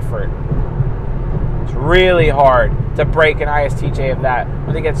lot of effort. It's really hard to break an ISTJ of that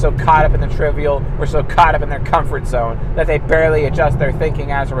when they get so caught up in the trivial or so caught up in their comfort zone that they barely adjust their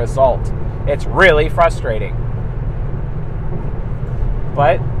thinking as a result. It's really frustrating.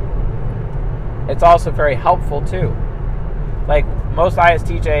 But it's also very helpful too. Like most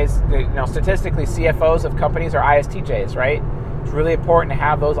ISTJs, statistically CFOs of companies are ISTJs, right? It's really important to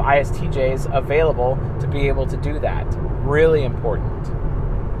have those ISTJs available to be able to do that. Really important.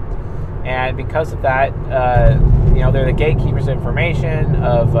 And because of that, they're the gatekeepers of information,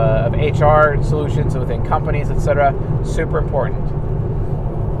 of HR solutions within companies, etc. Super important.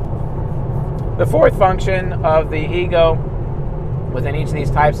 The fourth function of the ego within each of these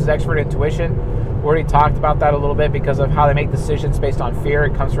types is expert intuition. We already talked about that a little bit because of how they make decisions based on fear.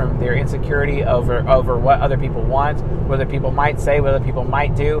 It comes from their insecurity over what other people want, what other people might say, what other people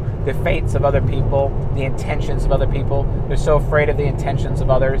might do, the fates of other people, the intentions of other people. They're so afraid of the intentions of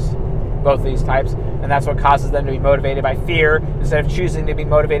others, both of these types, and that's what causes them to be motivated by fear instead of choosing to be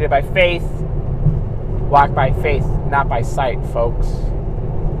motivated by faith. Walk by faith, not by sight, folks.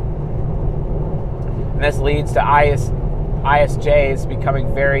 And this leads to ISJs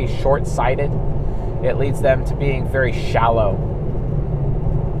becoming very short-sighted. It leads them to being very shallow.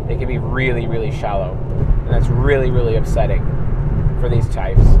 They can be really, really shallow. And that's really, really upsetting for these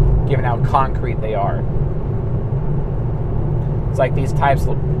types, given how concrete they are. It's like these types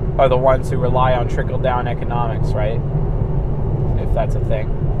are the ones who rely on trickle-down economics, right? If that's a thing,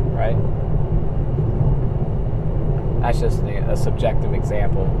 right? That's just a subjective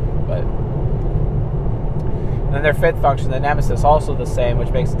example, but... And then their fifth function, the nemesis, also the same,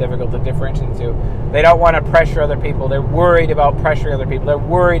 which makes it difficult to differentiate the two. They don't want to pressure other people. They're worried about pressuring other people. They're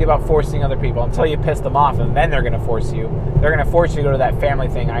worried about forcing other people until you piss them off, and then they're going to force you. They're going to force you to go to that family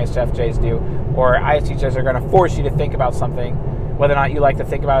thing ISFJs do, or ISTJs are going to force you to think about something whether or not you like to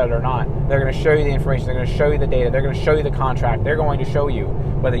think about it or not. They're going to show you the information. They're going to show you the data. They're going to show you the contract. They're going to show you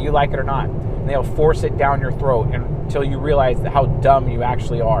whether you like it or not. And they'll force it down your throat until you realize how dumb you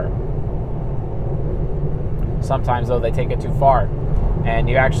actually are. Sometimes, though, they take it too far. And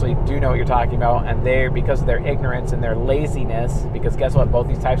you actually do know what you're talking about. And because of their ignorance and their laziness, because guess what? Both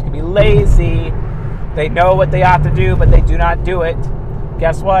these types can be lazy. They know what they ought to do, but they do not do it.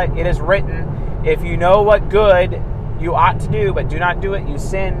 Guess what? It is written, if you know what good you ought to do, but do not do it, you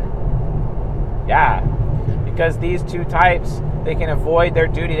sin. Yeah. Because these two types, they can avoid their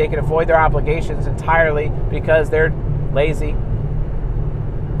duty, they can avoid their obligations entirely because they're lazy.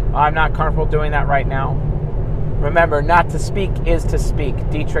 I'm not comfortable doing that right now. Remember, not to speak is to speak.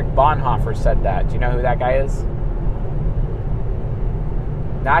 Dietrich Bonhoeffer said that. Do you know who that guy is?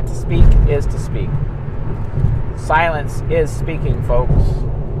 Not to speak is to speak. Silence is speaking, folks.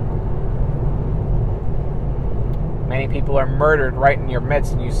 Many people are murdered right in your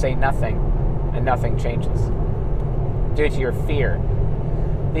midst and you say nothing, and nothing changes due to your fear.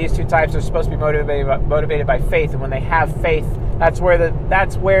 These two types are supposed to be motivated by faith, and when they have faith, that's where the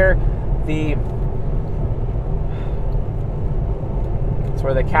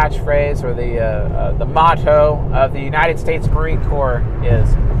catchphrase or the motto of the United States Marine Corps is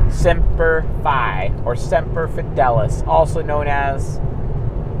Semper Fi, or Semper Fidelis, also known as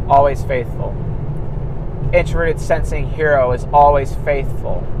always faithful. Introverted sensing hero is always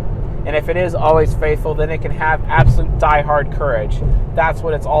faithful. And if it is always faithful, then it can have absolute die-hard courage. That's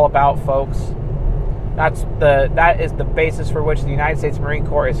what it's all about, folks. That is the basis for which the United States Marine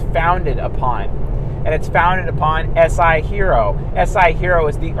Corps is founded upon. And it's founded upon SI Hero. SI Hero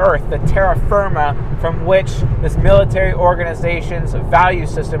is the earth, the terra firma, from which this military organization's value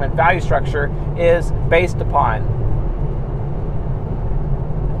system and value structure is based upon.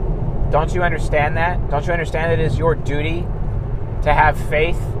 Don't you understand that? Don't you understand that it is your duty to have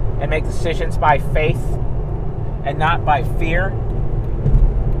faith and make decisions by faith and not by fear?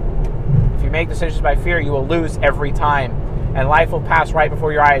 If you make decisions by fear, you will lose every time. And life will pass right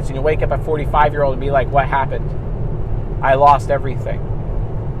before your eyes, and you wake up a 45-year-old and be like, what happened? I lost everything.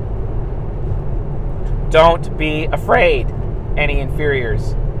 Don't be afraid, any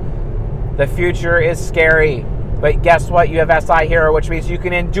inferiors. The future is scary, but guess what? You have SI Hero, which means you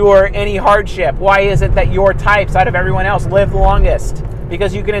can endure any hardship. Why is it that your types, out of everyone else, live the longest?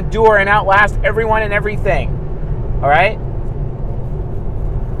 Because you can endure and outlast everyone and everything. All right?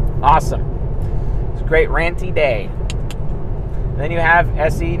 Awesome. It's a great ranty day. Then you have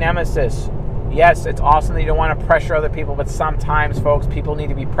SE Nemesis. Yes, it's awesome that you don't want to pressure other people, but sometimes, folks, people need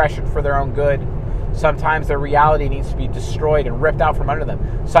to be pressured for their own good. Sometimes their reality needs to be destroyed and ripped out from under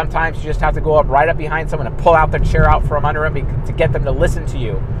them. Sometimes you just have to go right up behind someone and pull out their chair out from under them to get them to listen to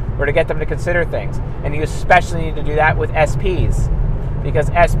you or to get them to consider things. And you especially need to do that with SPs. Because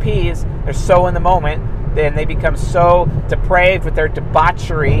SPs, they're so in the moment, then they become so depraved with their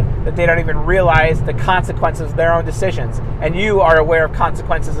debauchery that they don't even realize the consequences of their own decisions. And you are aware of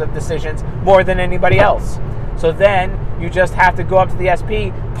consequences of decisions more than anybody else. So then you just have to go up to the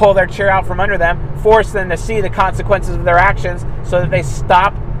SP, pull their chair out from under them, force them to see the consequences of their actions so that they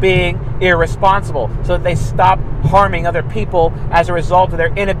stop being irresponsible, so that they stop harming other people as a result of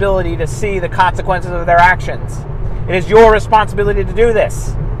their inability to see the consequences of their actions. It is your responsibility to do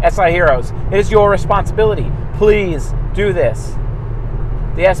this. SI Heroes, it is your responsibility. Please do this.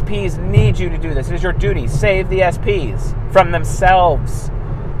 The SPs need you to do this. It is your duty. Save the SPs from themselves.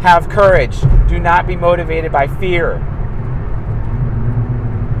 Have courage. Do not be motivated by fear.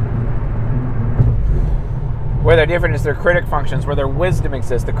 Where they're different is their critic functions, where their wisdom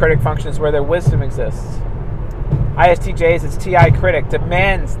exists. The critic function is where their wisdom exists. ISTJs, its TI critic,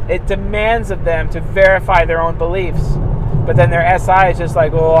 it demands of them to verify their own beliefs. But then their SI is just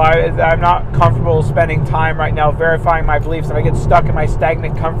like, oh, I'm not comfortable spending time right now verifying my beliefs, and I get stuck in my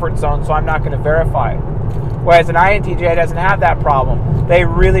stagnant comfort zone, so I'm not going to verify. Whereas an INTJ doesn't have that problem. They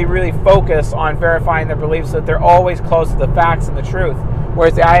really, really focus on verifying their beliefs so that they're always close to the facts and the truth.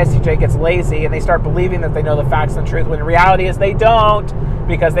 Whereas the ISTJ gets lazy and they start believing that they know the facts and the truth, when the reality is they don't,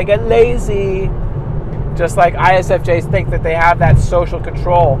 because they get lazy. Just like ISFJs think that they have that social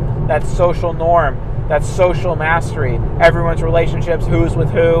control, that social norm, that social mastery, everyone's relationships, who's with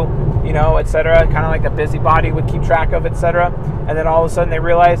who, etc. Kind of like a busybody would keep track of, etc. And then all of a sudden they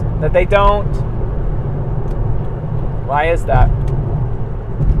realize that they don't. Why is that?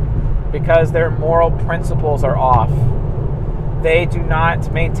 Because their moral principles are off. They do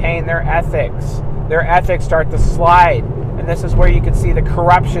not maintain their ethics. Their ethics start to slide. And this is where you can see the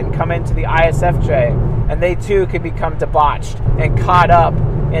corruption come into the ISFJ. And they too can become debauched and caught up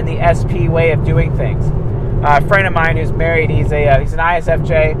in the SP way of doing things. A friend of mine who's married, he's an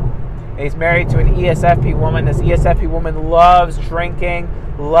ISFJ, and he's married to an ESFP woman. This ESFP woman loves drinking,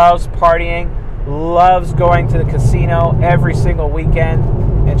 loves partying, loves going to the casino every single weekend,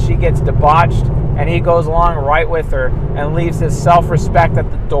 and she gets debauched, and he goes along right with her and leaves his self-respect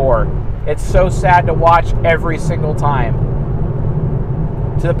at the door. It's so sad to watch every single time,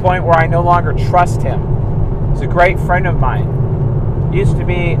 to the point where I no longer trust him. He's a great friend of mine. He used to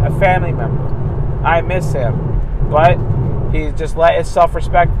be a family member. I miss him, but he just let his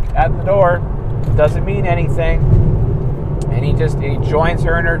self-respect at the door. Doesn't mean anything, and he joins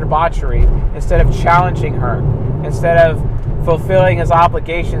her in her debauchery instead of challenging her, instead of fulfilling his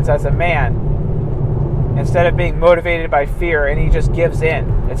obligations as a man, instead of being motivated by fear, and he just gives in.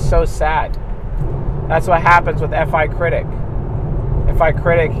 It's so sad. That's what happens with FI Critic. FI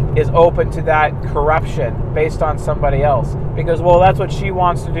Critic is open to that corruption based on somebody else. Because, well, that's what she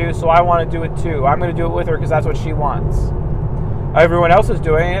wants to do, so I want to do it too. I'm going to do it with her because that's what she wants. Everyone else is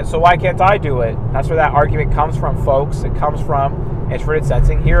doing it, so why can't I do it? That's where that argument comes from, folks. It comes from introverted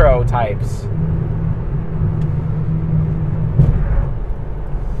sensing hero types.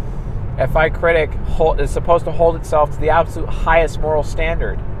 FI Critic is supposed to hold itself to the absolute highest moral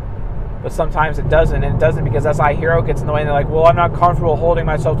standard. But sometimes it doesn't, and it doesn't because SI Hero gets in the way, and they're like, well, I'm not comfortable holding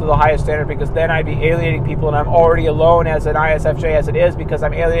myself to the highest standard because then I'd be alienating people, and I'm already alone as an ISFJ as it is because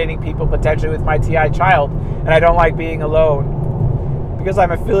I'm alienating people potentially with my TI child, and I don't like being alone because I'm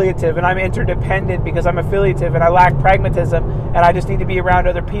affiliative, and I'm interdependent because I'm affiliative, and I lack pragmatism, and I just need to be around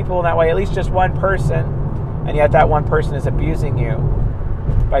other people in that way, at least just one person, and yet that one person is abusing you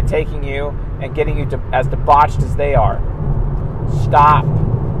by taking you and getting you as debauched as they are. Stop.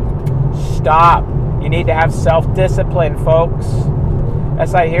 You need to have self-discipline, folks.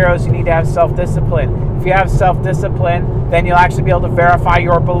 SI Heroes, you need to have self-discipline. If you have self-discipline, then you'll actually be able to verify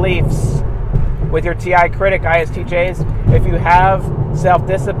your beliefs. With your TI Critic, ISTJs, if you have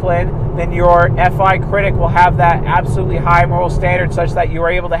self-discipline, then your FI Critic will have that absolutely high moral standard such that you are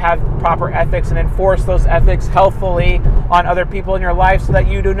able to have proper ethics and enforce those ethics healthfully on other people in your life so that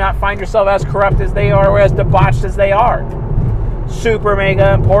you do not find yourself as corrupt as they are or as debauched as they are. Super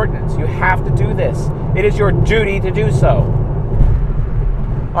mega important. You have to do this. It is your duty to do so.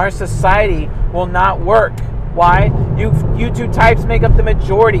 Our society will not work. Why? You two types make up the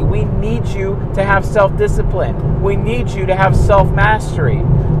majority. We need you to have self-discipline. We need you to have self-mastery.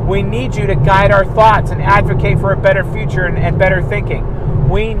 We need you to guide our thoughts and advocate for a better future and better thinking.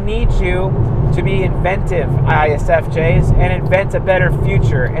 We need you to be inventive, ISFJs, and invent a better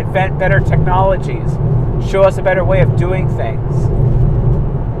future, invent better technologies. Show us a better way of doing things.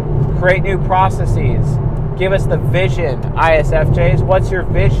 Create new processes. Give us the vision, ISFJs. What's your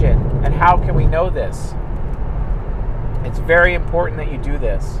vision? And how can we know this? It's very important that you do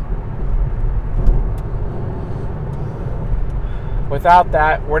this. Without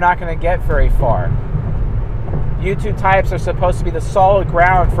that, we're not going to get very far. You two types are supposed to be the solid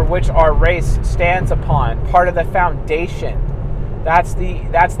ground for which our race stands upon, part of the foundation. That's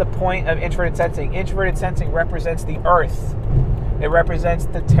the point of introverted sensing. Introverted sensing represents the earth. It represents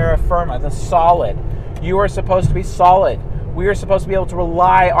the terra firma, the solid. You are supposed to be solid. We are supposed to be able to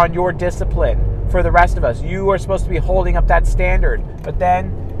rely on your discipline for the rest of us. You are supposed to be holding up that standard. But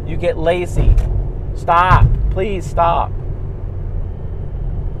then you get lazy. Stop. Please stop.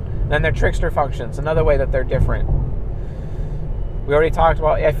 Then they're trickster functions, another way that they're different. We already talked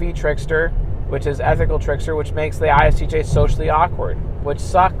about FE trickster, which is ethical trickster, which makes the ISTJ socially awkward, which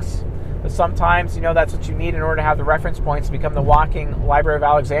sucks. But sometimes, that's what you need in order to have the reference points to become the walking Library of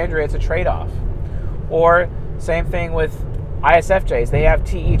Alexandria. It's a trade-off. Or, same thing with ISFJs. They have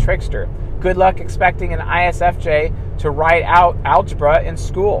TE trickster. Good luck expecting an ISFJ to write out algebra in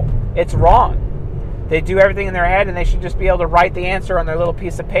school. It's wrong. They do everything in their head, and they should just be able to write the answer on their little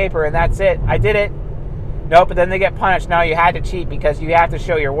piece of paper, and that's it. I did it. Nope, but then they get punished. No, you had to cheat because you have to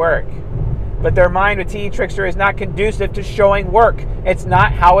show your work. But their mind with TE trickster is not conducive to showing work. It's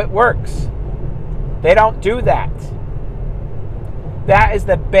not how it works. They don't do that. That is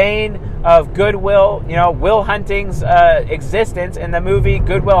the bane of Goodwill, Will Hunting's existence in the movie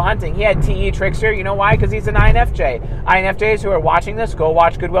Good Will Hunting. He had TE trickster. You know why? Because he's an INFJ. INFJs who are watching this, go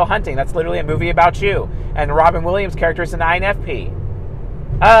watch Good Will Hunting. That's literally a movie about you. And Robin Williams' character is an INFP.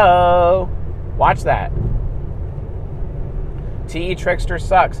 Oh, watch that. TE trickster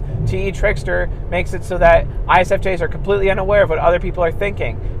sucks. TE trickster makes it so that ISFJs are completely unaware of what other people are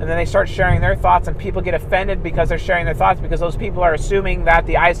thinking. And then they start sharing their thoughts, and people get offended because they're sharing their thoughts because those people are assuming that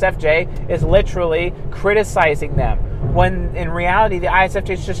the ISFJ is literally criticizing them. When in reality, the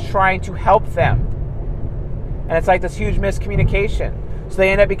ISFJ is just trying to help them. And it's like this huge miscommunication. So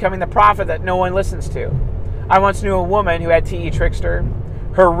they end up becoming the prophet that no one listens to. I once knew a woman who had TE Trickster.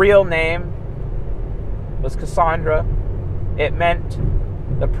 Her real name was Cassandra. It meant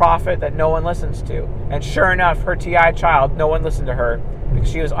the prophet that no one listens to. And sure enough, her TI child, no one listened to her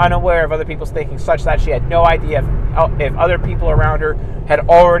because she was unaware of other people's thinking, such that she had no idea if other people around her had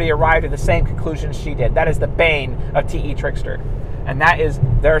already arrived at the same conclusions she did. That is the bane of TE Trickster. And that is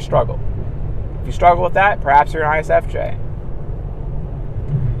their struggle. If you struggle with that, perhaps you're an ISFJ.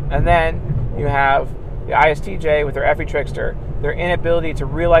 And then you have the ISTJ with their FE Trickster, their inability to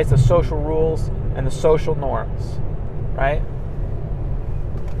realize the social rules and the social norms, right?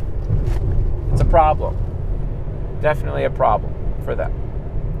 It's a problem. Definitely a problem for them.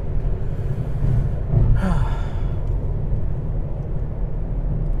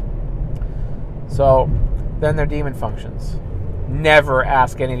 So, then their demon functions. Never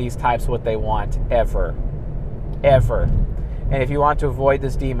ask any of these types what they want, ever. Ever. And if you want to avoid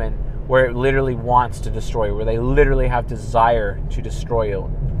this demon, where it literally wants to destroy you, where they literally have desire to destroy you,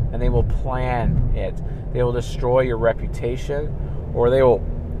 and they will plan it. They will destroy your reputation, or they will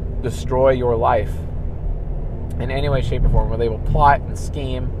destroy your life in any way, shape, or form, where they will plot and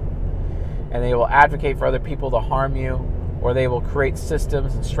scheme, and they will advocate for other people to harm you, or they will create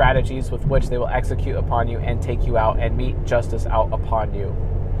systems and strategies with which they will execute upon you and take you out and meet justice out upon you.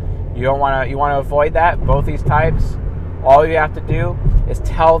 You want to avoid that, both these types. All you have to do is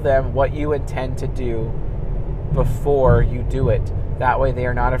tell them what you intend to do before you do it. That way they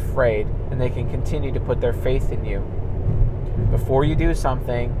are not afraid and they can continue to put their faith in you. Before you do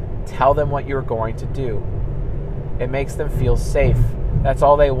something, tell them what you're going to do. It makes them feel safe. That's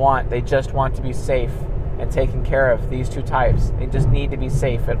all they want. They just want to be safe and taken care of. These two types, they just need to be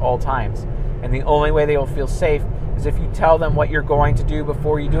safe at all times. And the only way they will feel safe is if you tell them what you're going to do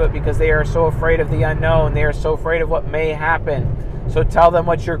before you do it, because they are so afraid of the unknown. They are so afraid of what may happen. So tell them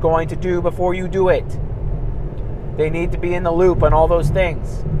what you're going to do before you do it. They need to be in the loop on all those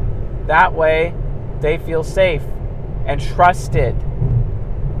things. That way, they feel safe and trusted.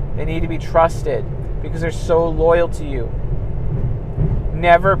 They need to be trusted because they're so loyal to you.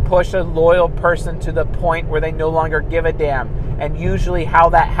 Never push a loyal person to the point where they no longer give a damn. And usually how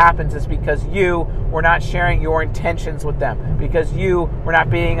that happens is because you were not sharing your intentions with them, because you were not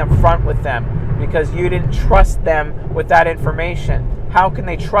being upfront with them, because you didn't trust them with that information. How can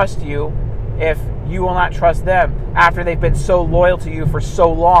they trust you if you will not trust them after they've been so loyal to you for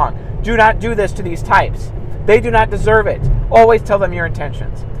so long? Do not do this to these types. They do not deserve it. Always tell them your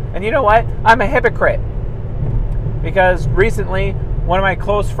intentions. And you know what? I'm a hypocrite. Because recently, one of my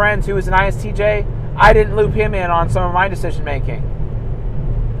close friends who was an ISTJ, I didn't loop him in on some of my decision making.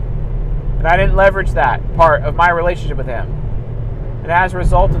 And I didn't leverage that part of my relationship with him. And as a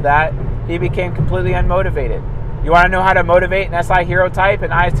result of that, he became completely unmotivated. You want to know how to motivate an SI hero type,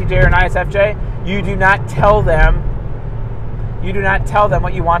 an ISTJ or an ISFJ? You do not tell them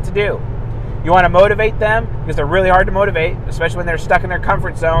what you want to do. You want to motivate them because they're really hard to motivate, especially when they're stuck in their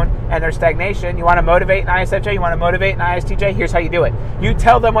comfort zone and their stagnation. You want to motivate an ISFJ, you want to motivate an ISTJ, here's how you do it. You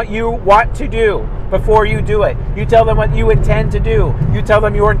tell them what you want to do before you do it. You tell them what you intend to do. You tell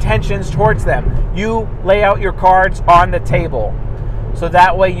them your intentions towards them. You lay out your cards on the table. So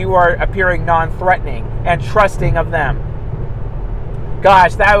that way you are appearing non-threatening and trusting of them.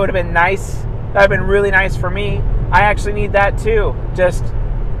 Gosh, that would have been nice. That would have been really nice for me. I actually need that too, just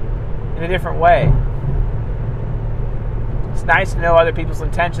in a different way. It's nice to know other people's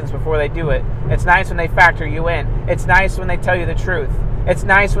intentions before they do it. It's nice when they factor you in. It's nice when they tell you the truth. It's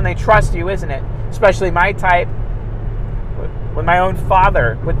nice when they trust you, isn't it? Especially my type. When my own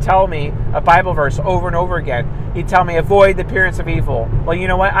father would tell me a Bible verse over and over again, he'd tell me, avoid the appearance of evil. Well, you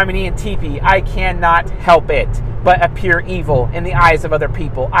know what? I'm an ENTP. I cannot help it but appear evil in the eyes of other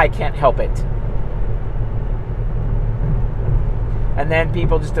people. I can't help it. And then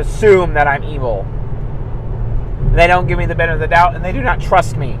people just assume that I'm evil. They don't give me the benefit of the doubt, and they do not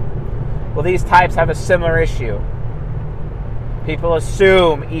trust me. Well, these types have a similar issue. People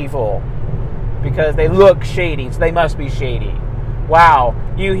assume evil because they look shady, so they must be shady. Wow,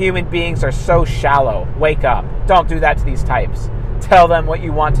 you human beings are so shallow. Wake up. Don't do that to these types. Tell them what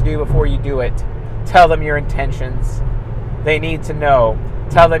you want to do before you do it. Tell them your intentions. They need to know.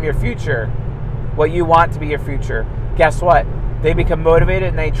 Tell them your future, what you want to be your future. Guess what? They become motivated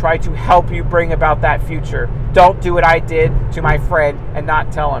and they try to help you bring about that future. Don't do what I did to my friend and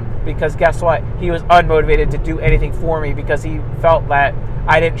not tell him. Because guess what? He was unmotivated to do anything for me because he felt that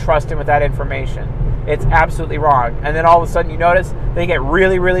I didn't trust him with that information. It's absolutely wrong. And then all of a sudden you notice they get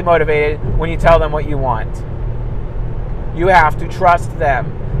really, really motivated when you tell them what you want. You have to trust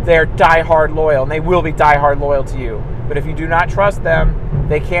them. They're diehard loyal, and they will be diehard loyal to you. But if you do not trust them,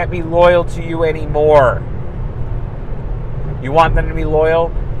 they can't be loyal to you anymore. You want them to be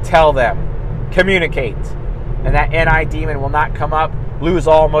loyal? Tell them. Communicate. And that NI demon will not come up, lose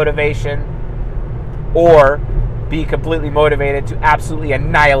all motivation, or be completely motivated to absolutely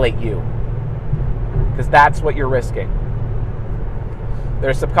annihilate you. Because that's what you're risking.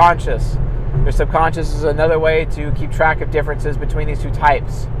 Their subconscious. Their subconscious is another way to keep track of differences between these two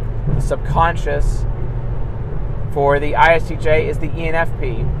types. The subconscious for the ISTJ is the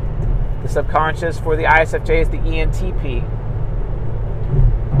ENFP. The subconscious for the ISFJ is the ENTP.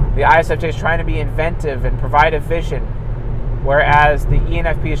 The ISFJ is trying to be inventive and provide a vision, whereas the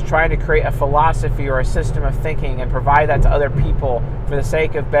ENFP is trying to create a philosophy or a system of thinking and provide that to other people for the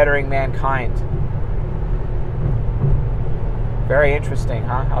sake of bettering mankind. Very interesting,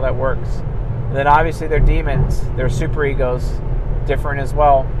 huh? How that works. And then obviously they're demons. They're superegos, different as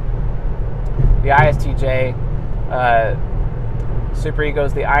well. The ISTJ, superego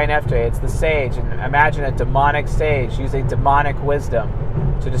is the INFJ. It's the sage. And imagine a demonic sage using demonic wisdom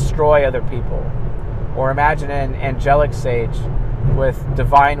to destroy other people. Or imagine an angelic sage with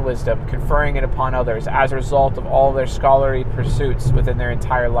divine wisdom, conferring it upon others as a result of all their scholarly pursuits within their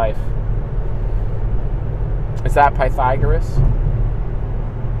entire life. Is that Pythagoras?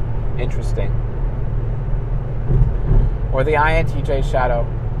 Interesting. Or the INTJ shadow,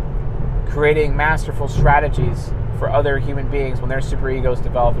 creating masterful strategies for other human beings. When their superegos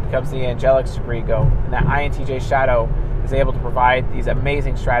develop, it becomes the angelic superego. And that INTJ shadow is able to provide these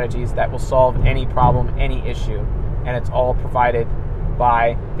amazing strategies that will solve any problem, any issue. And it's all provided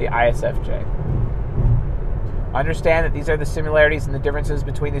by the ISFJ. Understand that these are the similarities and the differences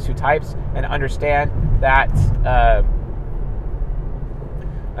between these two types, and understand that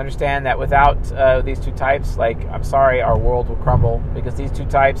without these two types, I'm sorry, our world will crumble, because these two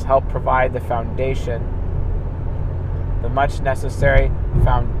types help provide the foundation, the much necessary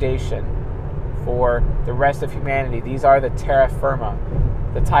foundation for the rest of humanity. These are the terra firma,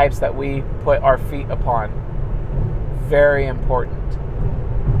 the types that we put our feet upon. Very important,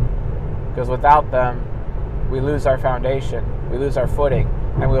 because without them, we lose our foundation, we lose our footing,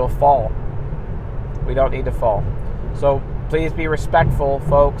 and we will fall. We don't need to fall. So please be respectful,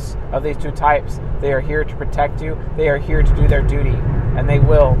 folks, of these two types. They are here to protect you. They are here to do their duty, and they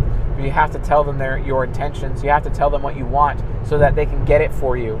will. But you have to tell them your intentions. You have to tell them what you want so that they can get it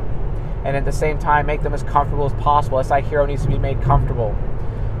for you. And at the same time, make them as comfortable as possible. SI Hero needs to be made comfortable.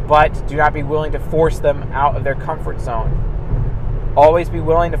 But do not be willing to force them out of their comfort zone. Always be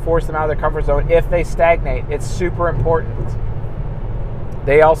willing to force them out of their comfort zone if they stagnate. It's super important.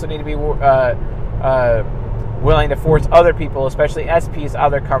 They also need to be willing to force other people, especially SPs, out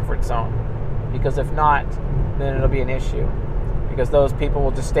of their comfort zone. Because if not, then it'll be an issue. Because those people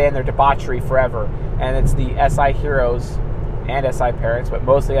will just stay in their debauchery forever. And it's the SI heroes and SI parents, but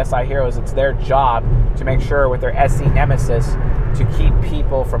mostly SI heroes, it's their job to make sure with their SC nemesis to keep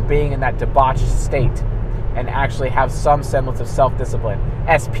people from being in that debauched state and actually have some semblance of self-discipline.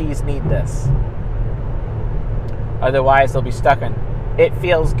 SPs need this. Otherwise, they'll be stuck in "it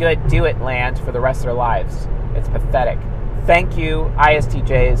feels good, do it" land for the rest of their lives. It's pathetic. Thank you,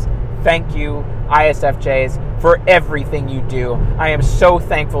 ISTJs. Thank you, ISFJs, for everything you do. I am so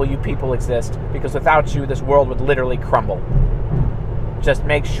thankful you people exist, because without you, this world would literally crumble. Just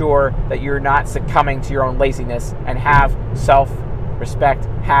make sure that you're not succumbing to your own laziness, and have self-respect,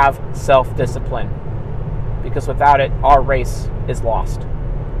 have self-discipline. Because without it, our race is lost.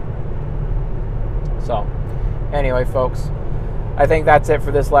 So, anyway, folks, I think that's it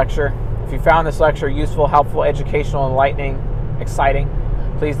for this lecture. If you found this lecture useful, helpful, educational, enlightening, exciting,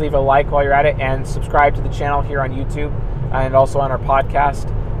 please leave a like while you're at it, and subscribe to the channel here on YouTube and also on our podcast.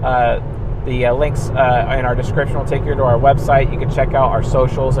 The links in our description will take you to our website. You can check out our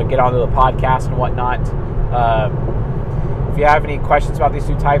socials and get onto the podcast and whatnot. If you have any questions about these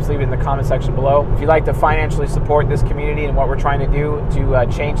two types, leave it in the comment section below. If you'd like to financially support this community and what we're trying to do to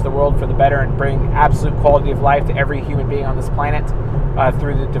change the world for the better and bring absolute quality of life to every human being on this planet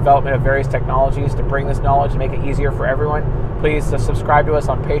through the development of various technologies to bring this knowledge and make it easier for everyone, please subscribe to us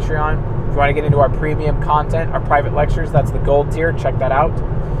on Patreon. If you want to get into our premium content, our private lectures, that's the gold tier. Check that out.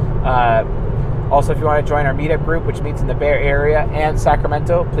 Also, if you want to join our meetup group, which meets in the Bay Area and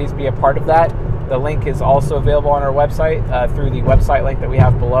Sacramento, please be a part of that. The link is also available on our website through the website link that we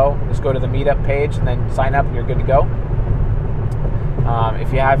have below. Just go to the meetup page and then sign up and you're good to go.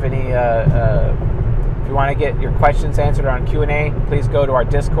 If you have any, if you want to get your questions answered on Q&A, please go to our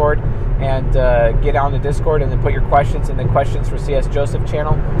Discord and get on the Discord and then put your questions in the Questions for C.S. Joseph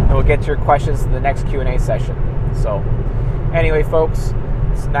channel, and we'll get to your questions in the next Q&A session. So, anyway, folks,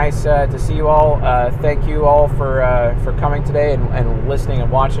 it's nice to see you all. Thank you all for coming today and listening and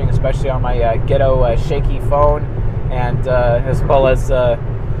watching, especially on my ghetto shaky phone and as well as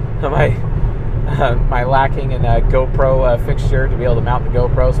my lacking in a GoPro fixture to be able to mount the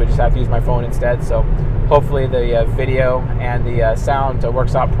GoPro, so I just have to use my phone instead. So hopefully the video and the sound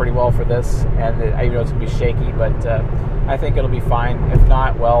works out pretty well for this, and even though it's going to be shaky, but I think it'll be fine. If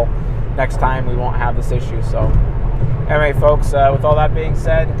not, well, next time we won't have this issue. So anyway, folks, with all that being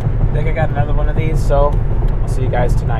said, I think I got another one of these, so I'll see you guys tonight.